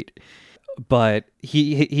great. But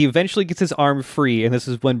he eventually gets his arm free, and this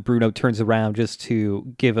is when Bruno turns around just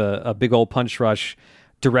to give a big old punch rush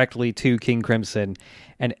directly to King Crimson.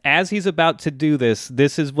 And as he's about to do this,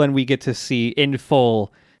 this is when we get to see in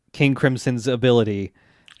full King Crimson's ability.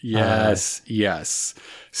 Yes, yes.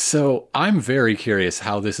 So I'm very curious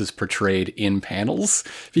how this is portrayed in panels,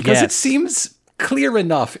 because it seems clear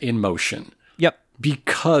enough in motion. Yep.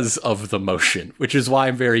 Because of the motion, which is why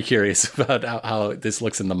I'm very curious about how this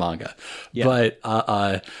looks in the manga. Yep.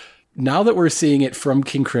 But now that we're seeing it from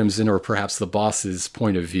King Crimson, or perhaps the boss's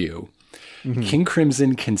point of view, King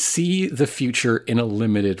Crimson can see the future in a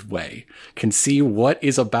limited way, can see what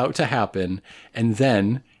is about to happen, and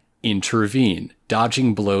then intervene,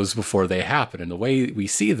 dodging blows before they happen. And the way we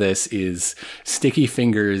see this is Sticky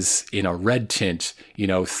Fingers in a red tint,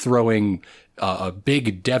 throwing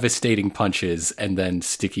big devastating punches, and then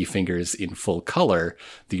Sticky Fingers in full color,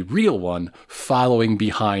 the real one, following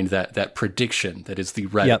behind that prediction that is the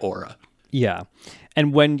red aura. Yeah.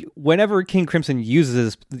 And whenever King Crimson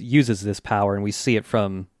uses this power, and we see it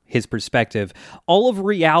from his perspective, all of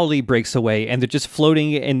reality breaks away, and they're just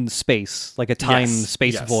floating in space, like a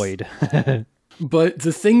time-space void. But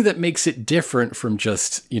the thing that makes it different from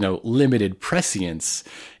just, limited prescience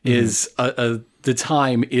is the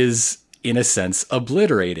time is, in a sense,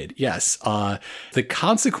 obliterated. Yes, the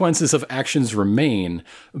consequences of actions remain,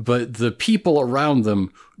 but the people around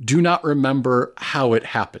them do not remember how it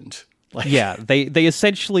happened. They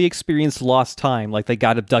essentially experienced lost time, like they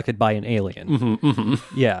got abducted by an alien.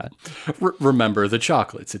 Yeah. Remember the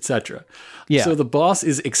chocolates, etc. Yeah. So the boss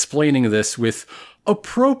is explaining this with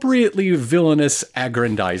appropriately villainous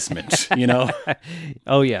aggrandizement,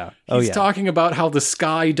 Oh, yeah. He's talking about how the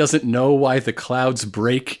sky doesn't know why the clouds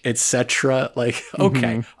break, etc. Like,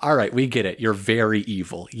 okay, all right, we get it. You're very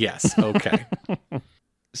evil. Yes, okay.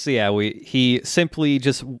 So yeah, he simply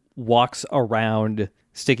just walks around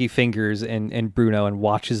Sticky Fingers and Bruno and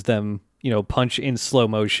watches them, punch in slow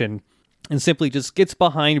motion, and simply just gets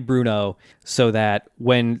behind Bruno so that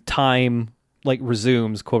when time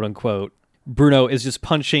resumes, quote unquote, Bruno is just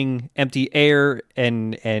punching empty air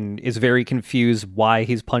and is very confused why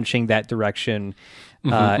he's punching that direction.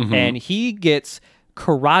 And he gets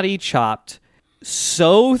karate chopped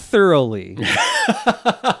so thoroughly.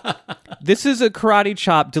 This is a karate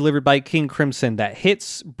chop delivered by King Crimson that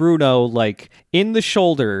hits Bruno in the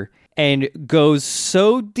shoulder and goes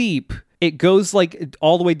so deep, it goes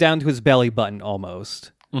all the way down to his belly button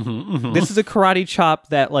almost. This is a karate chop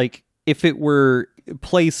that if it were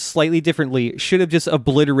placed slightly differently, should have just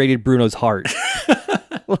obliterated Bruno's heart.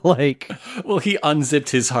 Well, he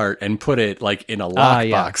unzipped his heart and put it in a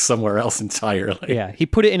lockbox somewhere else entirely. Yeah, he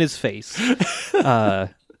put it in his face.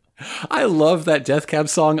 I love that Death Cab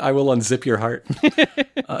song, I Will Unzip Your Heart.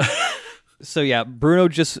 So yeah, Bruno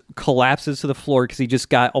just collapses to the floor because he just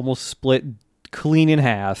got almost split clean in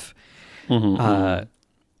half. King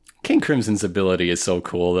Crimson's ability is so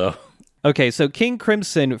cool, though. Okay, so King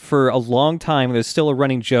Crimson, for a long time, there's still a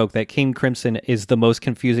running joke that King Crimson is the most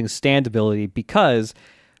confusing stand ability because,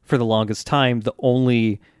 for the longest time, the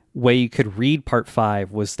only way you could read Part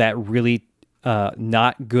 5 was that really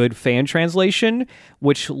not good fan translation,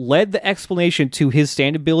 which led the explanation to his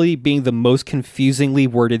stand ability being the most confusingly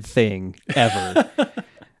worded thing ever.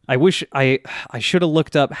 I wish I should have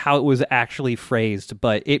looked up how it was actually phrased,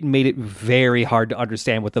 but it made it very hard to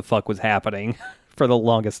understand what the fuck was happening for the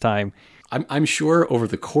longest time. I'm sure over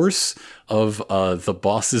the course of the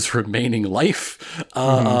boss's remaining life,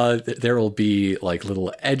 there will be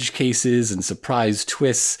little edge cases and surprise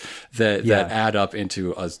twists that add up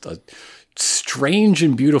into a strange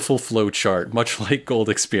and beautiful flowchart, much like Gold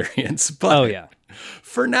Experience. But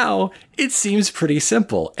for now, it seems pretty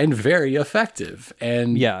simple and very effective.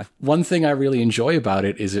 And one thing I really enjoy about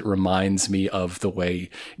it is it reminds me of the way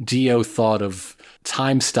Dio thought of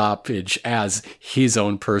time stoppage as his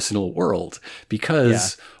own personal world.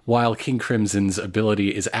 Because while King Crimson's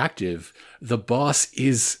ability is active, the boss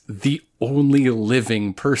is the only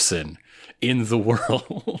living person in the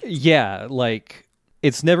world. Yeah,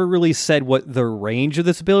 it's never really said what the range of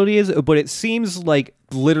this ability is, but it seems like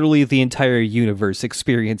literally the entire universe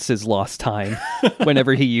experiences lost time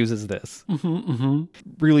whenever he uses this.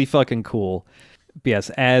 Really fucking cool. But yes,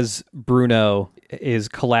 as Bruno is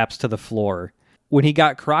collapsed to the floor, when he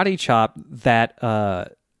got karate chopped, that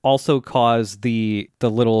also caused the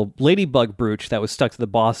little ladybug brooch that was stuck to the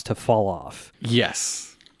boss to fall off.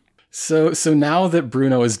 Yes. So now that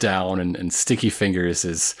Bruno is down and Sticky Fingers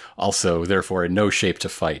is also therefore in no shape to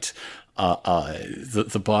fight,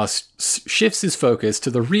 the boss shifts his focus to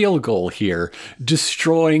the real goal here,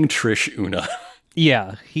 destroying Trish Una.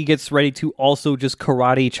 Yeah, he gets ready to also just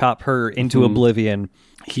karate chop her into oblivion.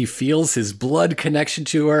 He feels his blood connection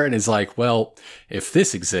to her and is like, well, if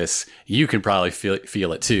this exists, you can probably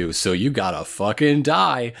feel it too, so you gotta fucking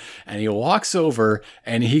die. And he walks over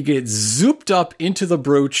and he gets zooped up into the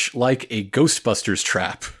brooch like a Ghostbusters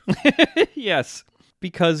trap. Yes,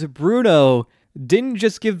 because Bruno didn't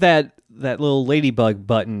just give that little ladybug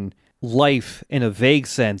button life in a vague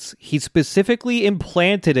sense. He specifically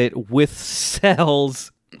implanted it with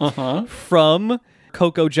cells from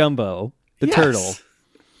Coco Jumbo, the turtle.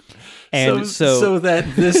 And so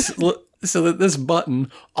that this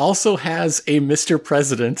button also has a Mr.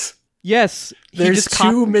 President. Yes, there's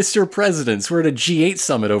two Mr. Presidents. We're at a G8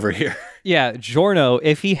 summit over here. Yeah, Giorno,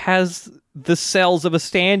 if he has the cells of a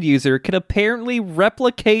stand user, can apparently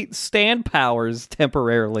replicate stand powers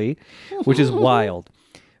temporarily, which is wild.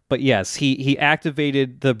 But yes, he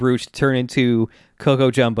activated the brooch to turn into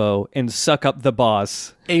Coco Jumbo and suck up the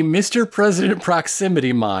boss. A Mr. President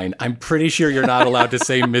proximity mine. I'm pretty sure you're not allowed to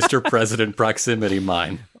say Mr. President proximity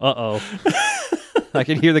mine. Uh-oh. I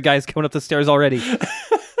can hear the guys coming up the stairs already.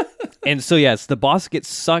 And so yes, the boss gets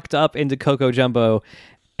sucked up into Coco Jumbo,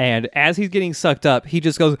 and as he's getting sucked up, he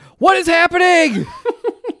just goes, "What is happening?"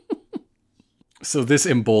 So this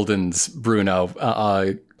emboldens Bruno.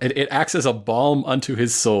 It acts as a balm unto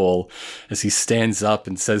his soul as he stands up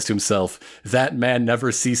and says to himself, "That man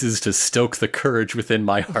never ceases to stoke the courage within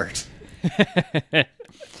my heart."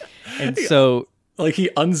 And so... Like, he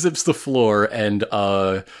unzips the floor and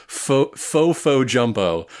Faux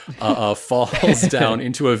Jumbo falls down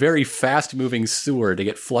into a very fast-moving sewer to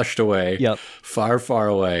get flushed away far, far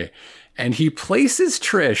away. And he places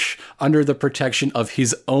Trish under the protection of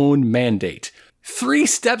his own mandate. 3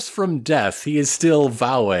 steps from death, he is still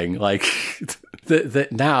vowing, like,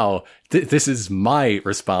 that now this is my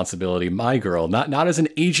responsibility, my girl. Not as an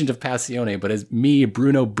agent of Passione, but as me,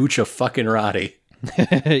 Bruno Buccia fucking Roddy.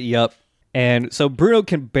 Yep. And so Bruno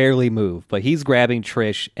can barely move, but he's grabbing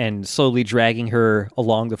Trish and slowly dragging her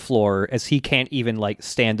along the floor as he can't even, like,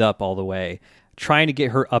 stand up all the way, trying to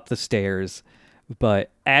get her up the stairs.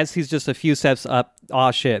 But as he's just a few steps up,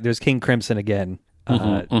 oh shit, there's King Crimson again.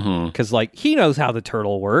 Because, like, he knows how the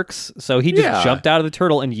turtle works, so he just jumped out of the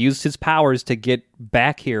turtle and used his powers to get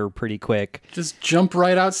back here pretty quick. Just jump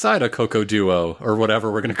right outside a Coco Duo, or whatever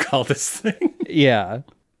we're going to call this thing. Yeah.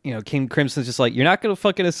 You know, King Crimson's just like, "You're not going to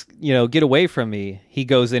fucking, get away from me." He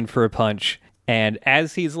goes in for a punch. And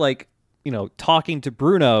as he's, like, talking to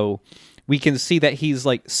Bruno, we can see that he's,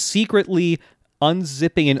 like, secretly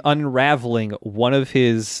unzipping and unraveling one of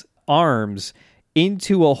his arms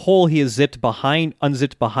into a hole he has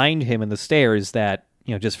unzipped behind him in the stairs that,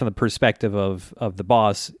 just from the perspective of the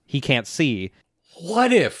boss, he can't see.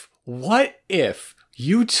 What if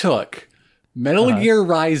you took Metal Gear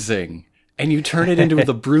Rising and you turn it into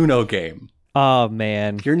the Bruno game? Oh,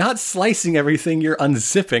 man. You're not slicing everything, you're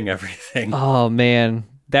unzipping everything. Oh, man.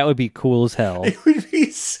 That would be cool as hell. It would be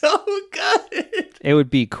so good. It would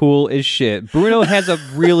be cool as shit. Bruno has a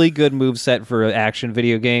really good moveset for an action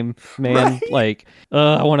video game, man. Right? Like,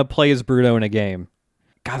 I want to play as Bruno in a game.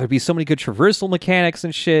 God, there'd be so many good traversal mechanics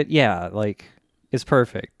and shit. Yeah, like, it's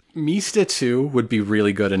perfect. Mista 2 would be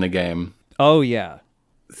really good in a game. Oh, yeah.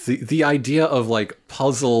 The idea of, like,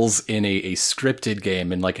 puzzles in a scripted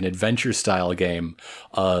game, in, like, an adventure-style game,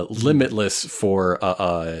 limitless for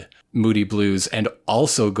Moody Blues, and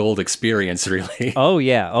also Gold Experience, really. Oh,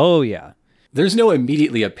 yeah. There's no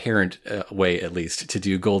immediately apparent way, at least, to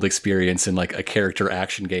do Gold Experience in, like, a character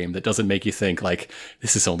action game that doesn't make you think, like,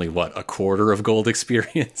 this is only, a quarter of Gold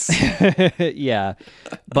Experience? Yeah.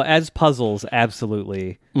 But as puzzles,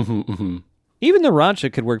 absolutely. Even the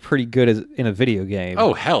Rancha could work pretty good in a video game.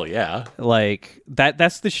 Oh, hell yeah. Like,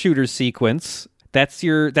 that's the shooter sequence. That's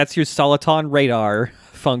your Soliton radar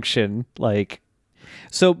function. Like,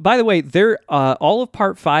 so, by the way, all of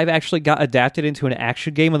Part 5 actually got adapted into an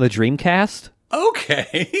action game on the Dreamcast.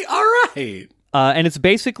 Okay, all right. And it's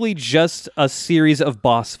basically just a series of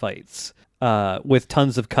boss fights with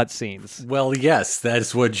tons of cutscenes. Well, yes,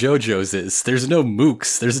 that's what JoJo's is. There's no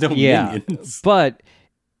mooks. There's no minions. But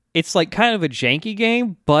it's like kind of a janky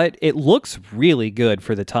game, but it looks really good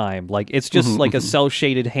for the time. Like, it's just like a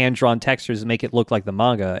cel-shaded hand-drawn textures that make it look like the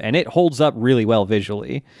manga, and it holds up really well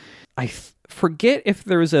visually. I forget if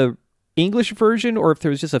there was a English version or if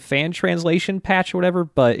there was just a fan translation patch or whatever,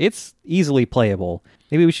 but it's easily playable.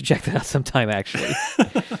 Maybe we should check that out sometime, actually.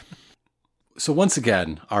 So once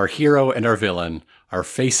again, our hero and our villain are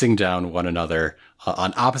facing down one another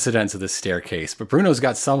on opposite ends of the staircase. But Bruno's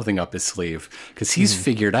got something up his sleeve because he's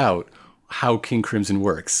figured out how King Crimson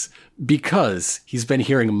works, because he's been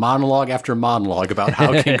hearing monologue after monologue about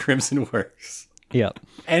how King Crimson works. Yep.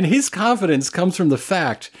 And his confidence comes from the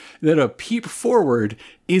fact that a peep forward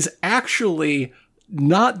is actually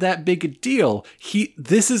not that big a deal.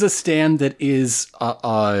 This is a stand that is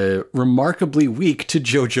remarkably weak to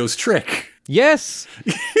JoJo's trick. Yes,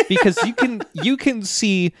 because you can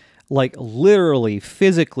see, like, literally,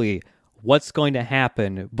 physically, what's going to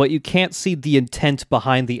happen, but you can't see the intent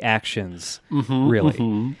behind the actions,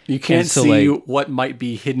 really. You can't see what might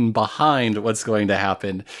be hidden behind what's going to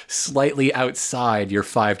happen slightly outside your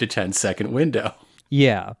 5 to 10 second window.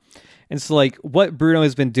 Yeah. And so, like, what Bruno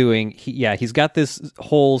has been doing, he's got this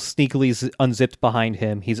hole sneakily unzipped behind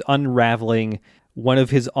him. He's unraveling one of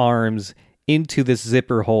his arms into this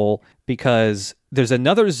zipper hole because there's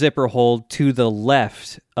another zipper hole to the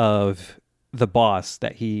left of the boss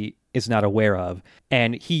that he is not aware of.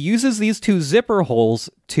 And he uses these two zipper holes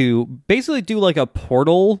to basically do like a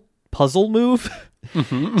portal puzzle move.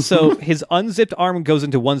 So his unzipped arm goes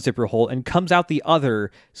into one zipper hole and comes out the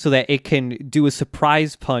other so that it can do a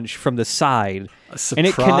surprise punch from the side. A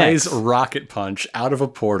surprise rocket punch out of a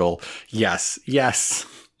portal. Yes.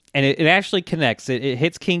 And it actually connects. It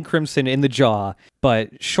hits King Crimson in the jaw,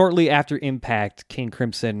 but shortly after impact, King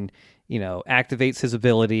Crimson, activates his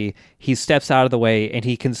ability. He steps out of the way, and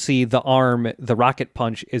he can see the arm, the rocket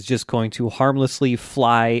punch, is just going to harmlessly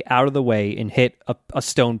fly out of the way and hit a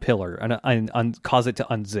stone pillar and cause it to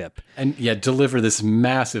unzip. And deliver this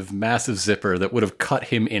massive, massive zipper that would have cut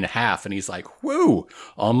him in half. And he's like, whoo,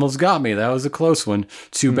 almost got me. That was a close one.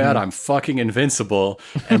 Too bad I'm fucking invincible.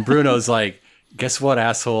 And Bruno's like, guess what,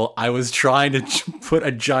 asshole? I was trying to put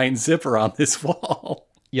a giant zipper on this wall.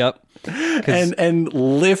 Yep. And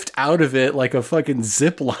lift out of it like a fucking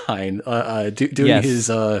zip line, doing his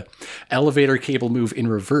elevator cable move in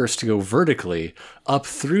reverse to go vertically up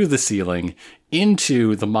through the ceiling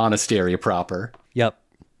into the monastery proper. Yep.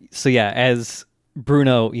 So as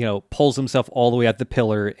Bruno, pulls himself all the way at the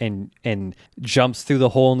pillar and jumps through the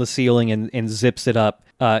hole in the ceiling and zips it up,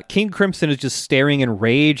 King Crimson is just staring in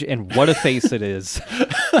rage, and what a face it is.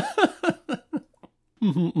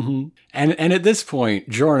 And at this point,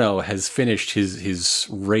 Giorno has finished his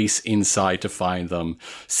race inside to find them,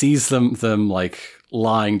 sees them like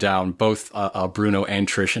lying down, both Bruno and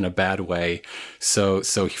Trish, in a bad way. So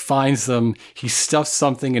he finds them. He stuffs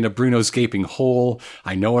something into Bruno's gaping hole.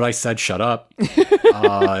 I know what I said. Shut up.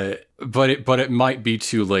 But it might be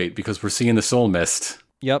too late because we're seeing the soul mist.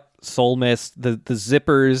 Yep, soul mist. The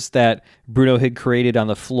zippers that Bruno had created on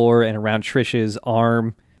the floor and around Trish's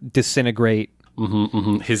arm disintegrate.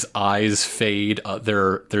 His eyes fade.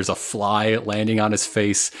 There's a fly landing on his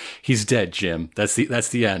face. He's dead, Jim. That's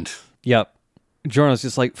the end. Yep. Giorno's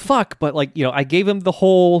just like, fuck, but I gave him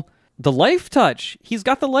the life touch. He's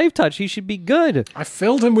got the life touch. He should be good. I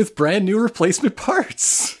filled him with brand new replacement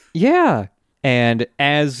parts. Yeah. And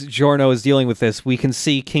as Giorno is dealing with this, we can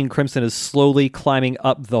see King Crimson is slowly climbing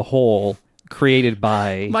up the hole created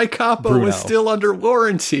by my capo Bruno. Was still under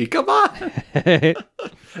warranty. Come on.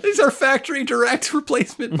 These are factory direct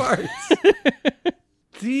replacement parts.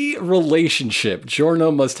 The relationship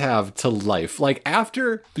Giorno must have to life. Like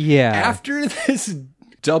after this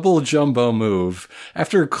double jumbo move,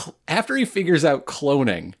 after he figures out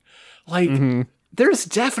cloning, there's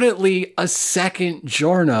definitely a second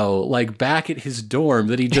Giorno like back at his dorm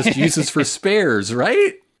that he just uses for spares,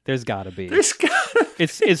 right? There's gotta be.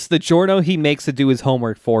 It's the Giorno he makes to do his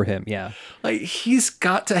homework for him, yeah. Like, he's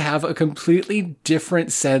got to have a completely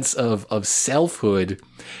different sense of selfhood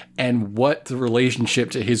and what the relationship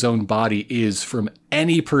to his own body is from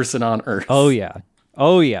any person on Earth. Oh, yeah.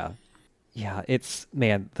 Yeah, it's,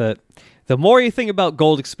 man, the more you think about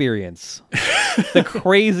Gold Experience, the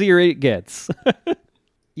crazier it gets.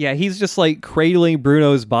 Yeah, he's just, like, cradling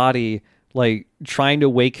Bruno's body, like, trying to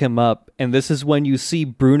wake him up, and this is when you see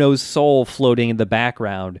Bruno's soul floating in the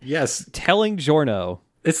background. Yes. Telling Giorno.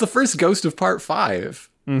 It's the first ghost of part 5.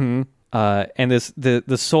 And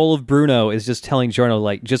the soul of Bruno is just telling Giorno,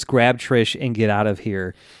 like, just grab Trish and get out of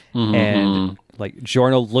here. And, like,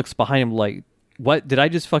 Giorno looks behind him like, what? Did I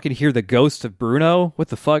just fucking hear the ghost of Bruno? What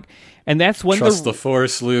the fuck? And that's when Trust the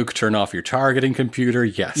Force, Luke. Turn off your targeting computer.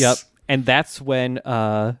 Yes. Yep. And that's when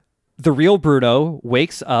the real Bruno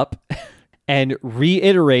wakes up and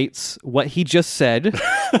reiterates what he just said.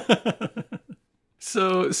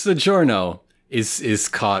 So Giorno is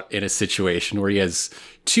caught in a situation where he has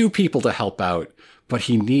two people to help out, but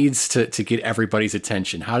he needs to get everybody's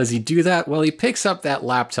attention. How does he do that? Well, he picks up that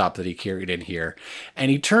laptop that he carried in here, and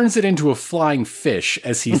he turns it into a flying fish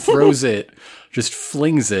as he throws it, just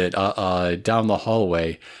flings it down the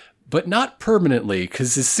hallway. But not permanently,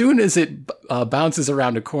 because as soon as it bounces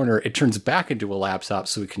around a corner, it turns back into a laptop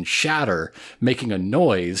so it can shatter, making a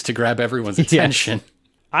noise to grab everyone's attention. Yes.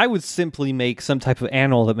 I would simply make some type of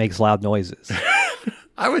animal that makes loud noises.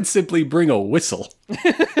 I would simply bring a whistle.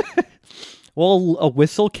 Well, a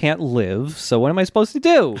whistle can't live, so what am I supposed to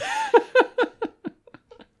do?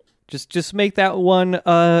 Just make that one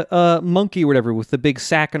monkey or whatever with the big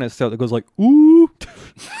sack on its throat that goes like, ooh.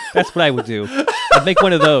 That's what I would do. I'd make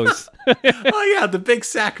one of those. Oh yeah, the big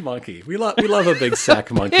sack monkey. We love a big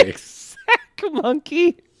sack monkey. Big sack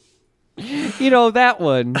monkey? You know, that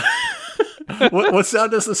one. What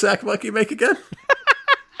sound does the sack monkey make again?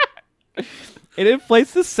 It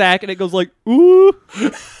inflates the sack and it goes like, ooh.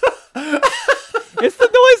 It's the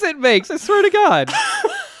noise it makes, I swear to God.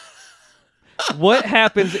 What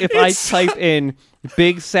happens if I type in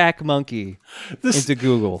big sack monkey into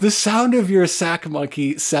Google? The sound of your sack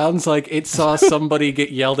monkey sounds like it saw somebody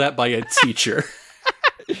get yelled at by a teacher.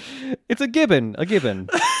 It's a gibbon.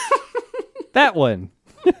 That one.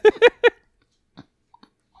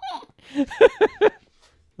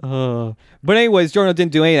 But anyways, Giorno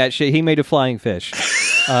didn't do any of that shit. He made a flying fish.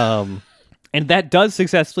 And that does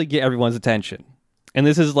successfully get everyone's attention. And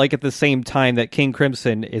this is like at the same time that King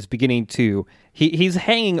Crimson is beginning to... He's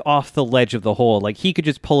hanging off the ledge of the hole. Like, he could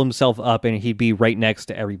just pull himself up and he'd be right next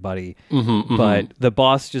to everybody. But the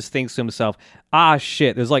boss just thinks to himself, ah,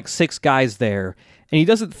 shit, there's like 6 guys there. And he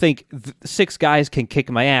doesn't think 6 guys can kick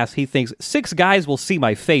my ass. He thinks 6 guys will see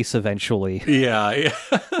my face eventually. Yeah.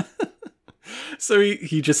 So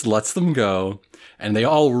he just lets them go, and they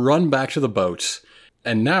all run back to the boat.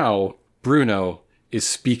 And now Bruno is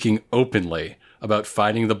speaking openly about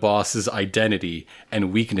finding the boss's identity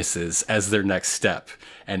and weaknesses as their next step.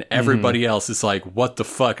 And everybody else is like, what the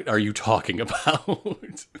fuck are you talking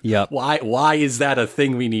about? Yep. Why is that a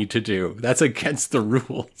thing we need to do? That's against the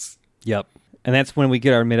rules. Yep. And that's when we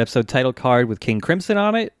get our mid-episode title card with King Crimson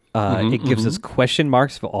on it. It gives us question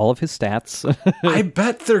marks for all of his stats. I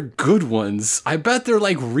bet they're good ones. I bet they're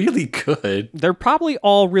like really good. They're probably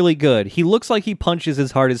all really good. He looks like he punches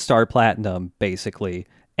as hard as Star Platinum, basically.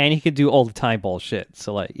 And he can do all the time bullshit.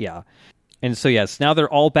 So, like, yeah. And so, yes, now they're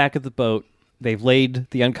all back at the boat. They've laid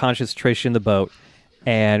the unconscious Trish in the boat.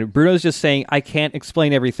 And Bruno's just saying, I can't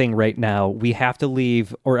explain everything right now. We have to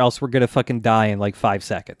leave or else we're going to fucking die in like 5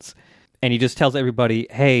 seconds. And he just tells everybody,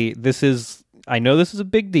 hey, I know this is a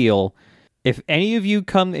big deal. If any of you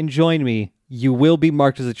come and join me, you will be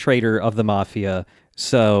marked as a traitor of the Mafia.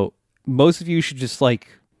 So most of you should just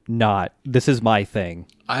not. This is my thing.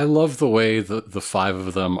 I love the way the 5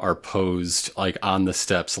 of them are posed like on the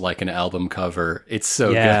steps like an album cover. It's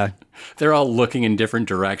so good. They're all looking in different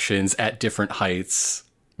directions at different heights.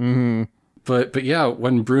 Mm-hmm. But yeah,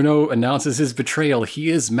 when Bruno announces his betrayal, he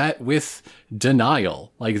is met with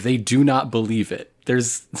denial. Like, they do not believe it.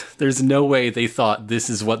 There's no way they thought this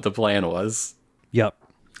is what the plan was. Yep.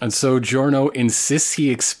 And so Giorno insists he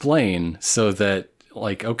explain so that,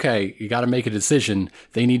 like, okay, you got to make a decision.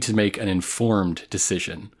 They need to make an informed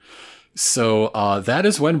decision. So that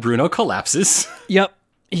is when Bruno collapses. Yep.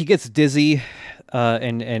 He gets dizzy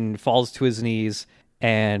and falls to his knees,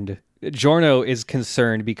 and Giorno is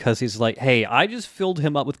concerned because he's like, hey, I just filled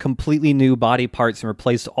him up with completely new body parts and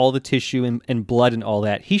replaced all the tissue and blood and all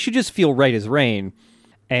that. He should just feel right as rain.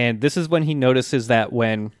 And this is when he notices that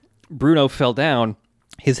when Bruno fell down,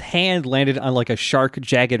 his hand landed on like a sharp,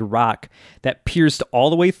 jagged rock that pierced all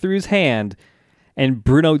the way through his hand, and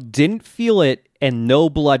Bruno didn't feel it, and no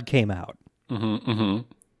blood came out.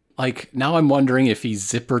 Like, now I'm wondering if he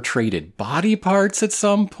zipper traded body parts at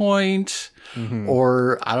some point.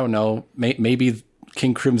 Or, I don't know, maybe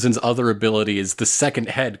King Crimson's other ability is the second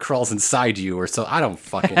head crawls inside you, or so. I don't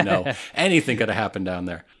fucking know. Anything could have happened down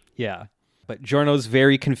there. Yeah. But Giorno's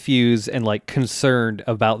very confused and, concerned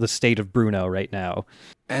about the state of Bruno right now.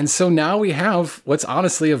 And so now we have what's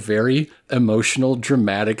honestly a very emotional,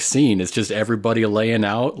 dramatic scene. It's just everybody laying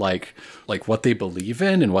out, like what they believe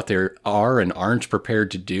in and what they are and aren't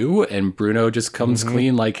prepared to do. And Bruno just comes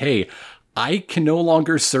clean like, hey, I can no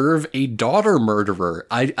longer serve a daughter murderer.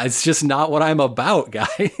 It's just not what I'm about,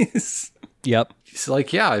 guys. Yep. He's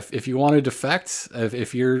like, yeah, if you want to defect,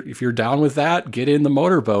 if you're down with that, get in the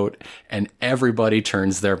motorboat. And everybody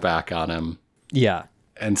turns their back on him. Yeah.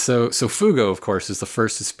 And so Fugo, of course, is the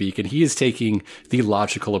first to speak, and he is taking the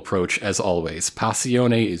logical approach as always.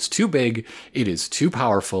 Passione is too big. It is too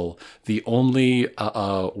powerful. The only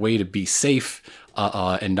way to be safe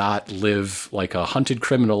and not live like a hunted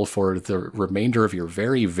criminal for the remainder of your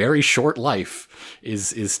very, very short life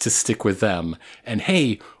is to stick with them. And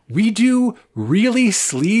hey, we do really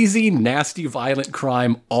sleazy, nasty, violent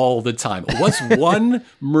crime all the time. What's one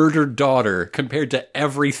murdered daughter compared to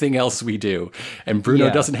everything else we do? And Bruno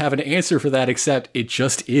doesn't have an answer for that except it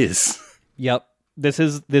just is. Yep. This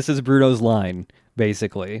is Bruno's line,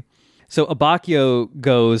 basically. So Abacchio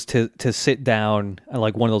goes to sit down on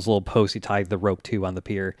like one of those little posts he tied the rope to on the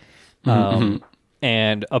pier. And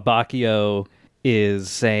Abacchio is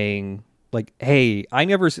saying like, hey, I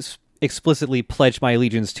never explicitly pledged my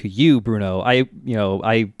allegiance to you, Bruno.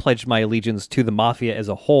 I pledged my allegiance to the mafia as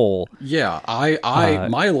a whole. Yeah,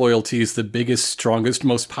 my loyalty is the biggest, strongest,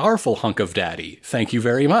 most powerful hunk of daddy. Thank you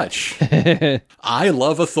very much. I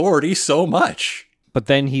love authority so much. But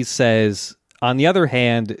then he says, on the other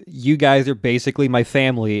hand, you guys are basically my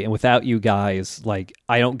family, and without you guys, like,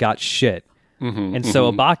 I don't got shit.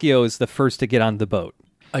 So Abacchio is the first to get on the boat.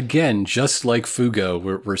 Again, just like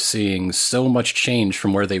Fugo, we're seeing so much change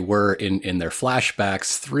from where they were in their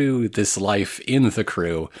flashbacks through this life in the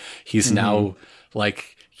crew. He's now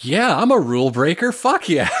like, yeah, I'm a rule breaker. Fuck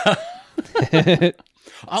yeah.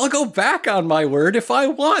 I'll go back on my word if I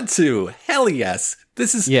want to. Hell yes.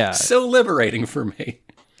 This is so liberating for me.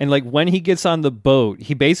 And like when he gets on the boat,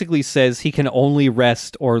 he basically says he can only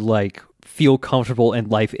rest or like feel comfortable in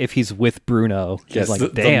life if he's with Bruno. Yes,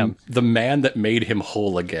 like, damn. The man that made him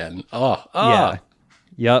whole again. Yeah.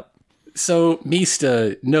 Yep. So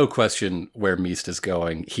Mista, no question where Mista's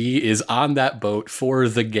going. He is on that boat for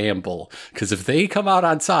the gamble. Because if they come out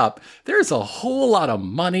on top, there's a whole lot of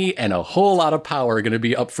money and a whole lot of power going to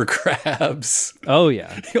be up for grabs. Oh,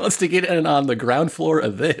 yeah. He wants to get in on the ground floor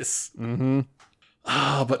of this.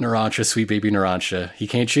 But Narancia, sweet baby Narancia, he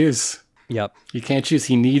can't choose. Yep. He can't choose.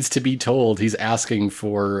 He needs to be told. He's asking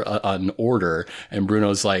for an order. And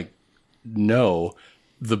Bruno's like, no.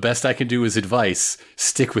 The best I can do is advice.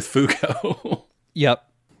 Stick with Fugo. Yep.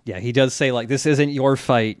 Yeah, he does say, like, this isn't your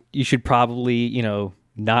fight. You should probably,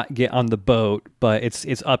 not get on the boat, but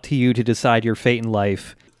it's up to you to decide your fate in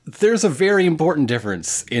life. There's a very important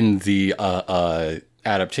difference in the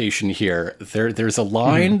adaptation here. There's a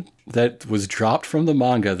line that was dropped from the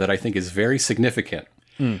manga that I think is very significant.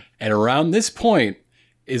 And around this point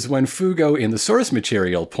is when Fugo in the source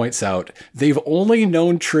material points out they've only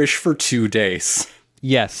known Trish for 2 days.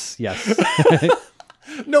 Yes.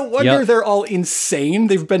 No wonder they're all insane.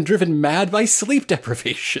 They've been driven mad by sleep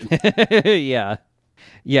deprivation. Yeah,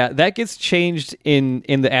 that gets changed in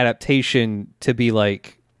the adaptation to be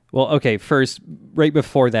like, well, okay, first, right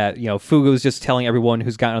before that, Fugo's just telling everyone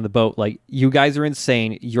who's gotten on the boat, like, you guys are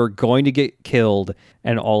insane, you're going to get killed,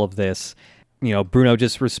 and all of this. Bruno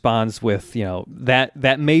just responds with,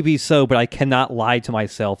 that may be so, but I cannot lie to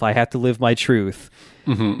myself. I have to live my truth.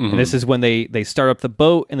 And this is when they start up the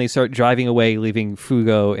boat and they start driving away, leaving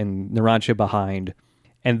Fugo and Narancia behind.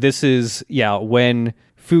 And this is, when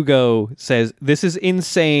Fugo says, this is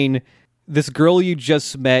insane. This girl you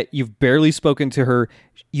just met, you've barely spoken to her.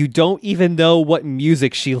 You don't even know what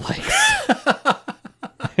music she likes.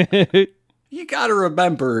 You gotta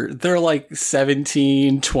remember, they're like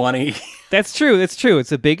 17, 20. That's true.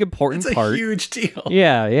 It's a big, important part. It's a huge deal.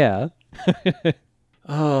 Yeah.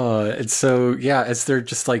 And so, as they're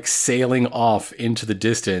just like sailing off into the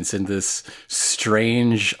distance in this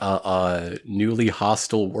strange, newly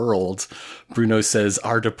hostile world, Bruno says,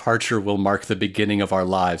 our departure will mark the beginning of our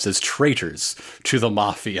lives as traitors to the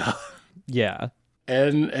mafia. Yeah.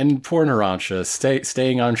 And poor Narancia,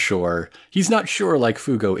 staying on shore. He's not sure like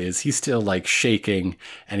Fugo is. He's still like shaking,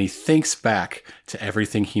 and he thinks back to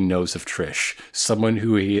everything he knows of Trish, someone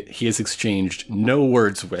who he has exchanged no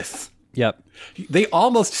words with. Yep. They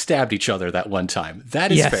almost stabbed each other that one time.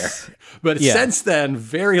 That is fair. But since then,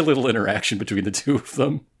 very little interaction between the two of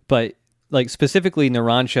them. But like specifically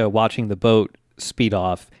Narancia watching the boat speed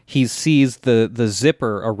off, he sees the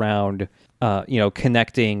zipper around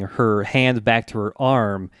connecting her hand back to her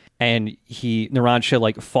arm, and Narancia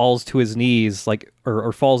like falls to his knees, like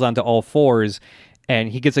or falls onto all fours, and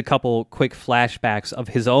he gets a couple quick flashbacks of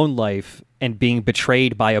his own life and being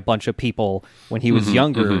betrayed by a bunch of people when he was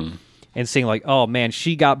younger, and seeing like, oh man,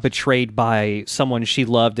 she got betrayed by someone she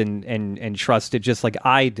loved and trusted just like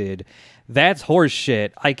I did. That's horse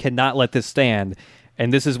shit. I cannot let this stand.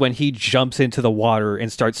 And this is when he jumps into the water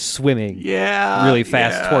and starts swimming really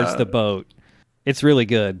fast towards the boat. It's really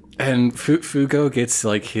good. And Fugo gets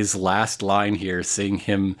like his last line here, seeing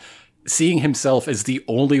himself as the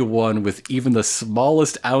only one with even the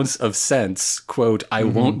smallest ounce of sense. Quote, I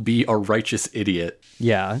won't be a righteous idiot.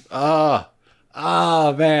 Yeah.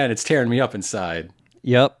 Man, it's tearing me up inside.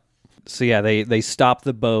 Yep. So yeah, they stop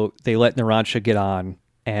the boat, they let Narancia get on,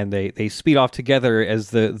 and they speed off together as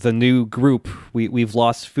the new group. We've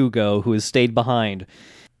lost Fugo, who has stayed behind.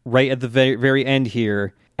 Right at the very end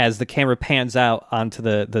here, as the camera pans out onto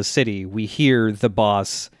the city, we hear the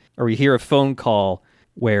boss, or we hear a phone call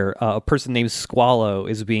where a person named Squalo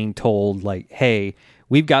is being told, like, hey,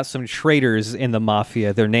 we've got some traitors in the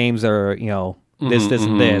mafia. Their names are, this,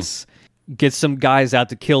 and this. Get some guys out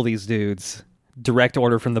to kill these dudes. Direct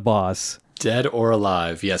order from the boss. Dead or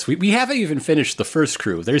alive, yes. We haven't even finished the first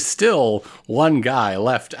crew. There's still one guy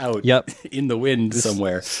left out in the wind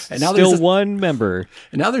somewhere. And now there's one member.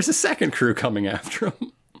 And now there's a second crew coming after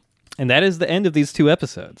him. And that is the end of these 2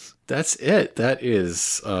 episodes. That's it. That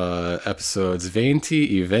is episodes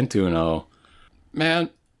 20 y 21. Man,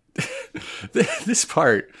 this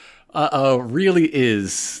part really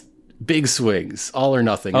is big swings, all or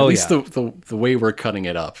nothing. At least the way we're cutting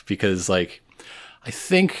it up. Because, like, I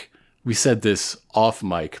think we said this off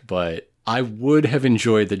mic, but I would have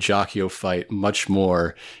enjoyed the Jacchio fight much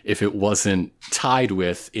more if it wasn't tied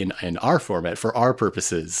with, in our format, for our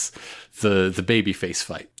purposes, the babyface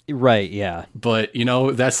fight. Right, yeah. But,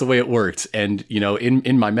 that's the way it worked. And,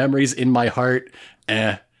 in my memories, in my heart,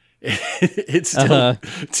 it's still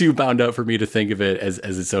too bound up for me to think of it as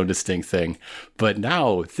its own distinct thing. But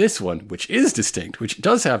now this one, which is distinct, which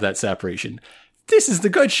does have that separation, this is the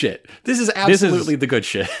good shit. This is absolutely the good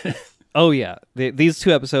shit. Oh, yeah. These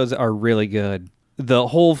 2 episodes are really good. The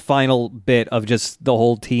whole final bit of just the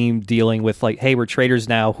whole team dealing with, like, hey, we're traitors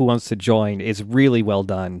now, who wants to join, is really well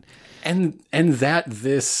done. And that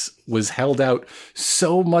this was held out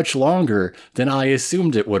so much longer than I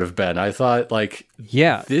assumed it would have been. I thought, like,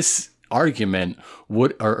 this argument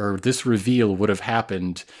would, or this reveal would have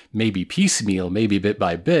happened maybe piecemeal, maybe bit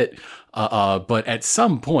by bit, but at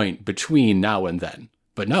some point between now and then.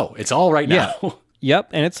 But no, it's all right now. Yep,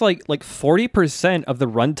 and it's like 40% of the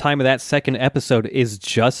runtime of that second episode is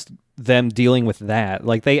just them dealing with that.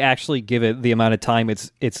 Like, they actually give it the amount of time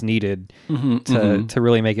it's needed to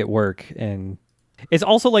really make it work. And it's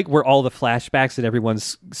also like where all the flashbacks and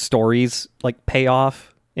everyone's stories like pay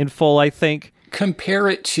off in full, I think. Compare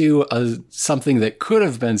it to something that could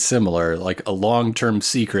have been similar, like a long-term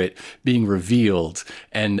secret being revealed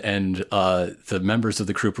and the members of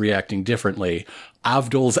the group reacting differently.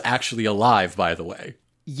 Avdol's actually alive, by the way.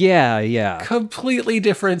 Yeah. Completely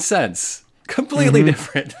different sense. Completely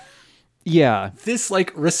different. Yeah. This,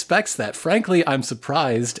 like, respects that. Frankly, I'm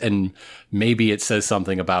surprised, and maybe it says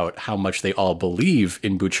something about how much they all believe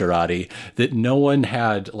in Bucciarati, that no one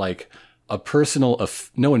had, like,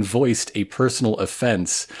 no one voiced a personal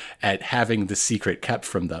offense at having the secret kept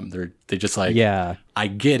from them. They just like, I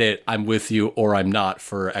get it, I'm with you, or I'm not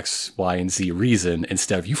for X, Y, and Z reason,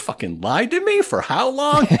 instead of, you fucking lied to me for how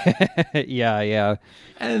long? Yeah.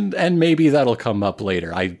 And maybe that'll come up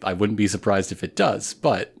later. I wouldn't be surprised if it does,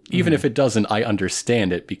 but even if it doesn't, I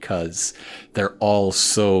understand it because they're all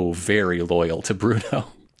so very loyal to Bruno.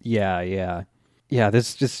 Yeah,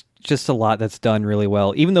 there's just a lot that's done really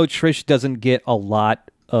well. Even though Trish doesn't get a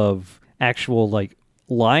lot of actual, like,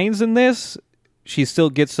 lines in this, she still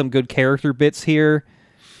gets some good character bits here,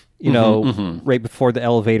 right before the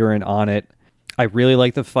elevator and on it. I really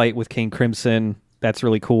like the fight with King Crimson. That's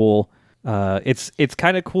really cool. It's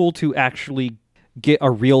kind of cool to actually get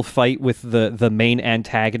a real fight with the main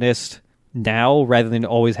antagonist now, rather than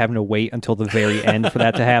always having to wait until the very end for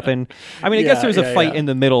that to happen. I mean, I guess there's a fight in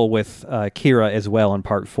the middle with Kira as well in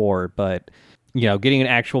part 4, but, getting an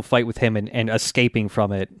actual fight with him and escaping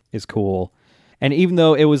from it is cool. And even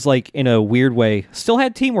though it was, like, in a weird way, still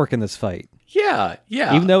had teamwork in this fight. Yeah.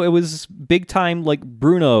 Even though it was big time, like,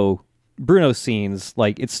 Bruno scenes,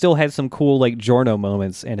 like, it still had some cool, like, Giorno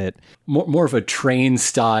moments in it. More of a train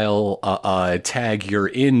style tag you're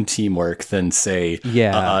in teamwork than, say,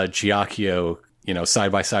 Giacchio,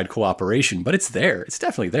 side by side cooperation. But it's there. It's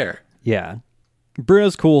definitely there. Yeah,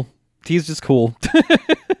 Bruno's cool. He's just cool.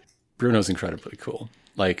 Bruno's incredibly cool.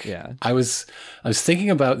 Like, I was thinking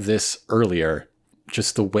about this earlier.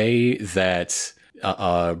 Just the way that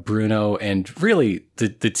Bruno and really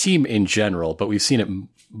the team in general, but we've seen it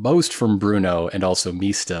most from Bruno and also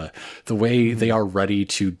Mista, the way they are ready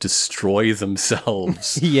to destroy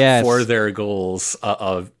themselves for their goals.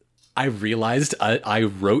 I realized I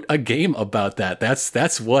wrote a game about that.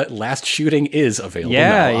 That's what Last Shooting is, available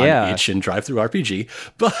now on itch and DriveThruRPG.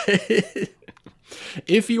 But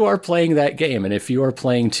if you are playing that game, and if you are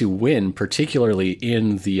playing to win, particularly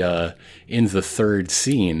in the third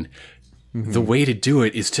scene, the way to do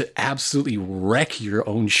it is to absolutely wreck your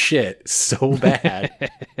own shit so bad.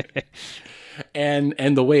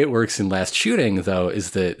 and the way it works in Last Shooting, though,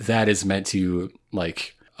 is that is meant to,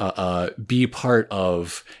 like, be part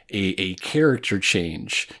of a character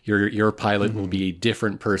change. Your pilot will be a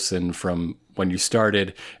different person from when you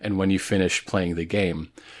started and when you finish playing the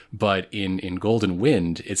game. But in Golden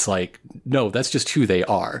Wind, it's like, no, that's just who they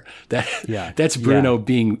are. That's Bruno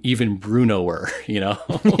being even Brunoer, you know?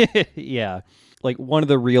 Yeah. Like, one of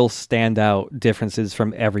the real standout differences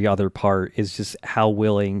from every other part is just how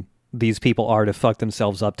willing these people are to fuck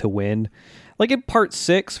themselves up to win. Like, in part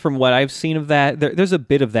 6, from what I've seen of that, there's a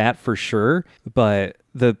bit of that for sure, but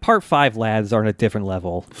the part 5 lads are on a different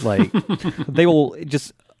level. Like, they will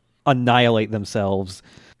just annihilate themselves.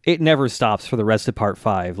 It never stops for the rest of part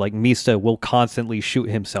 5. Like, Mista will constantly shoot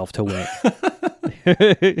himself to win.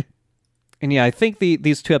 And yeah, I think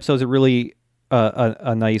these 2 episodes are really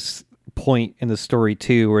a nice point in the story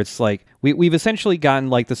too, where it's like we've essentially gotten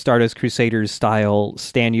like the Stardust Crusaders style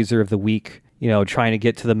stand user of the week, you know, trying to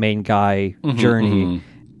get to the main guy journey.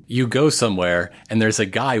 You go somewhere and there's a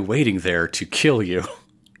guy waiting there to kill you.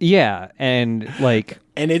 Yeah, and like...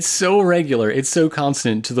 And it's so regular, it's so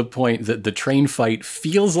constant to the point that the train fight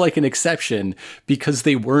feels like an exception because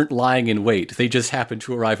they weren't lying in wait. They just happened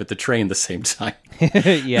to arrive at the train the same time.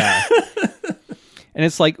 Yeah. And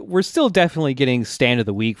it's like, we're still definitely getting stand of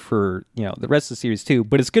the week for, you know, the rest of the series too,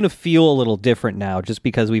 but it's going to feel a little different now just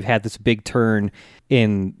because we've had this big turn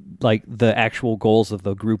in like the actual goals of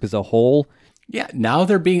the group as a whole. Yeah, now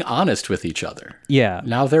they're being honest with each other. Yeah.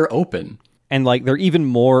 Now they're open. And like they're even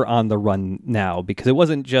more on the run now because it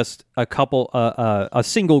wasn't just a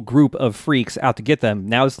single group of freaks out to get them.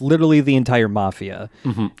 Now it's literally the entire mafia.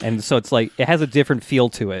 And so it's like, it has a different feel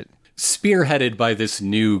to it. Spearheaded by this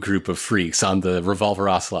new group of freaks on the Revolver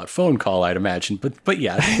Ocelot phone call, I'd imagine. But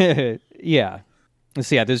yeah. Yeah.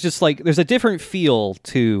 So yeah, there's just like, there's a different feel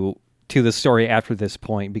to the story after this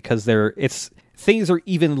point because things are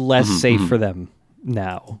even less safe for them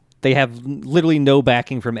now. They have literally no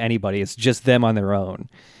backing from anybody. It's just them on their own.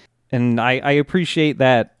 And I appreciate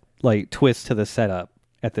that like twist to the setup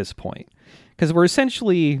at this point. Because we're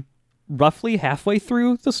essentially roughly halfway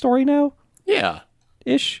through the story now. Yeah.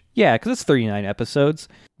 Ish. Yeah, because it's 39 episodes.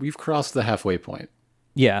 We've crossed the halfway point.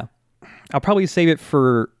 Yeah. I'll probably save it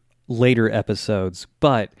for later episodes.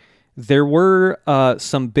 But there were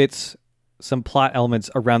some plot elements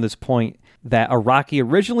around this point that Araki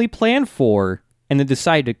originally planned for and then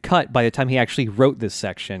decided to cut by the time he actually wrote this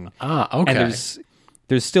section. Ah, okay. And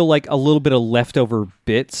there's still like a little bit of leftover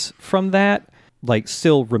bits from that, like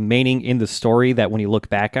still remaining in the story that when you look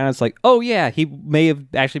back on it, it's like, oh yeah, he may have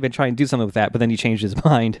actually been trying to do something with that, but then he changed his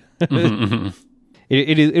mind.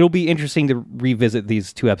 It'll be interesting to revisit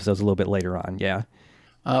these 2 episodes a little bit later on, yeah.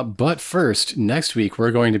 But first, next week,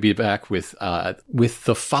 we're going to be back with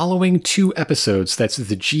the following 2 episodes. That's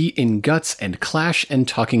the G in Guts and Clash and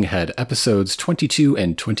Talking Head, episodes 22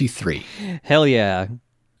 and 23. Hell yeah.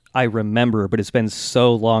 I remember, but it's been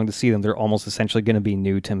so long to see them. They're almost essentially going to be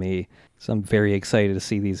new to me. So I'm very excited to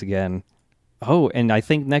see these again. Oh, and I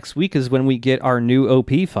think next week is when we get our new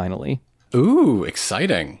OP finally. Ooh,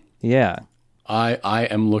 exciting. Yeah. I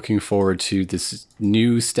am looking forward to this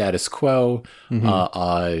new status quo,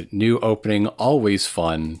 new opening. Always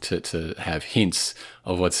fun to have hints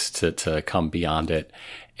of what's to come beyond it.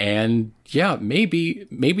 And yeah, maybe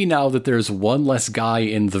now that there's one less guy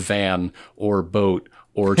in the van or boat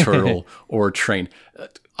or turtle or train,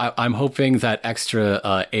 I'm hoping that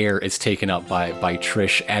extra air is taken up by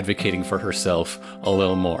Trish advocating for herself a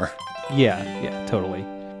little more. Yeah, totally.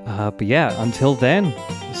 But yeah, until then,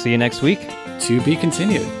 see you next week. To be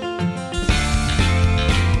continued.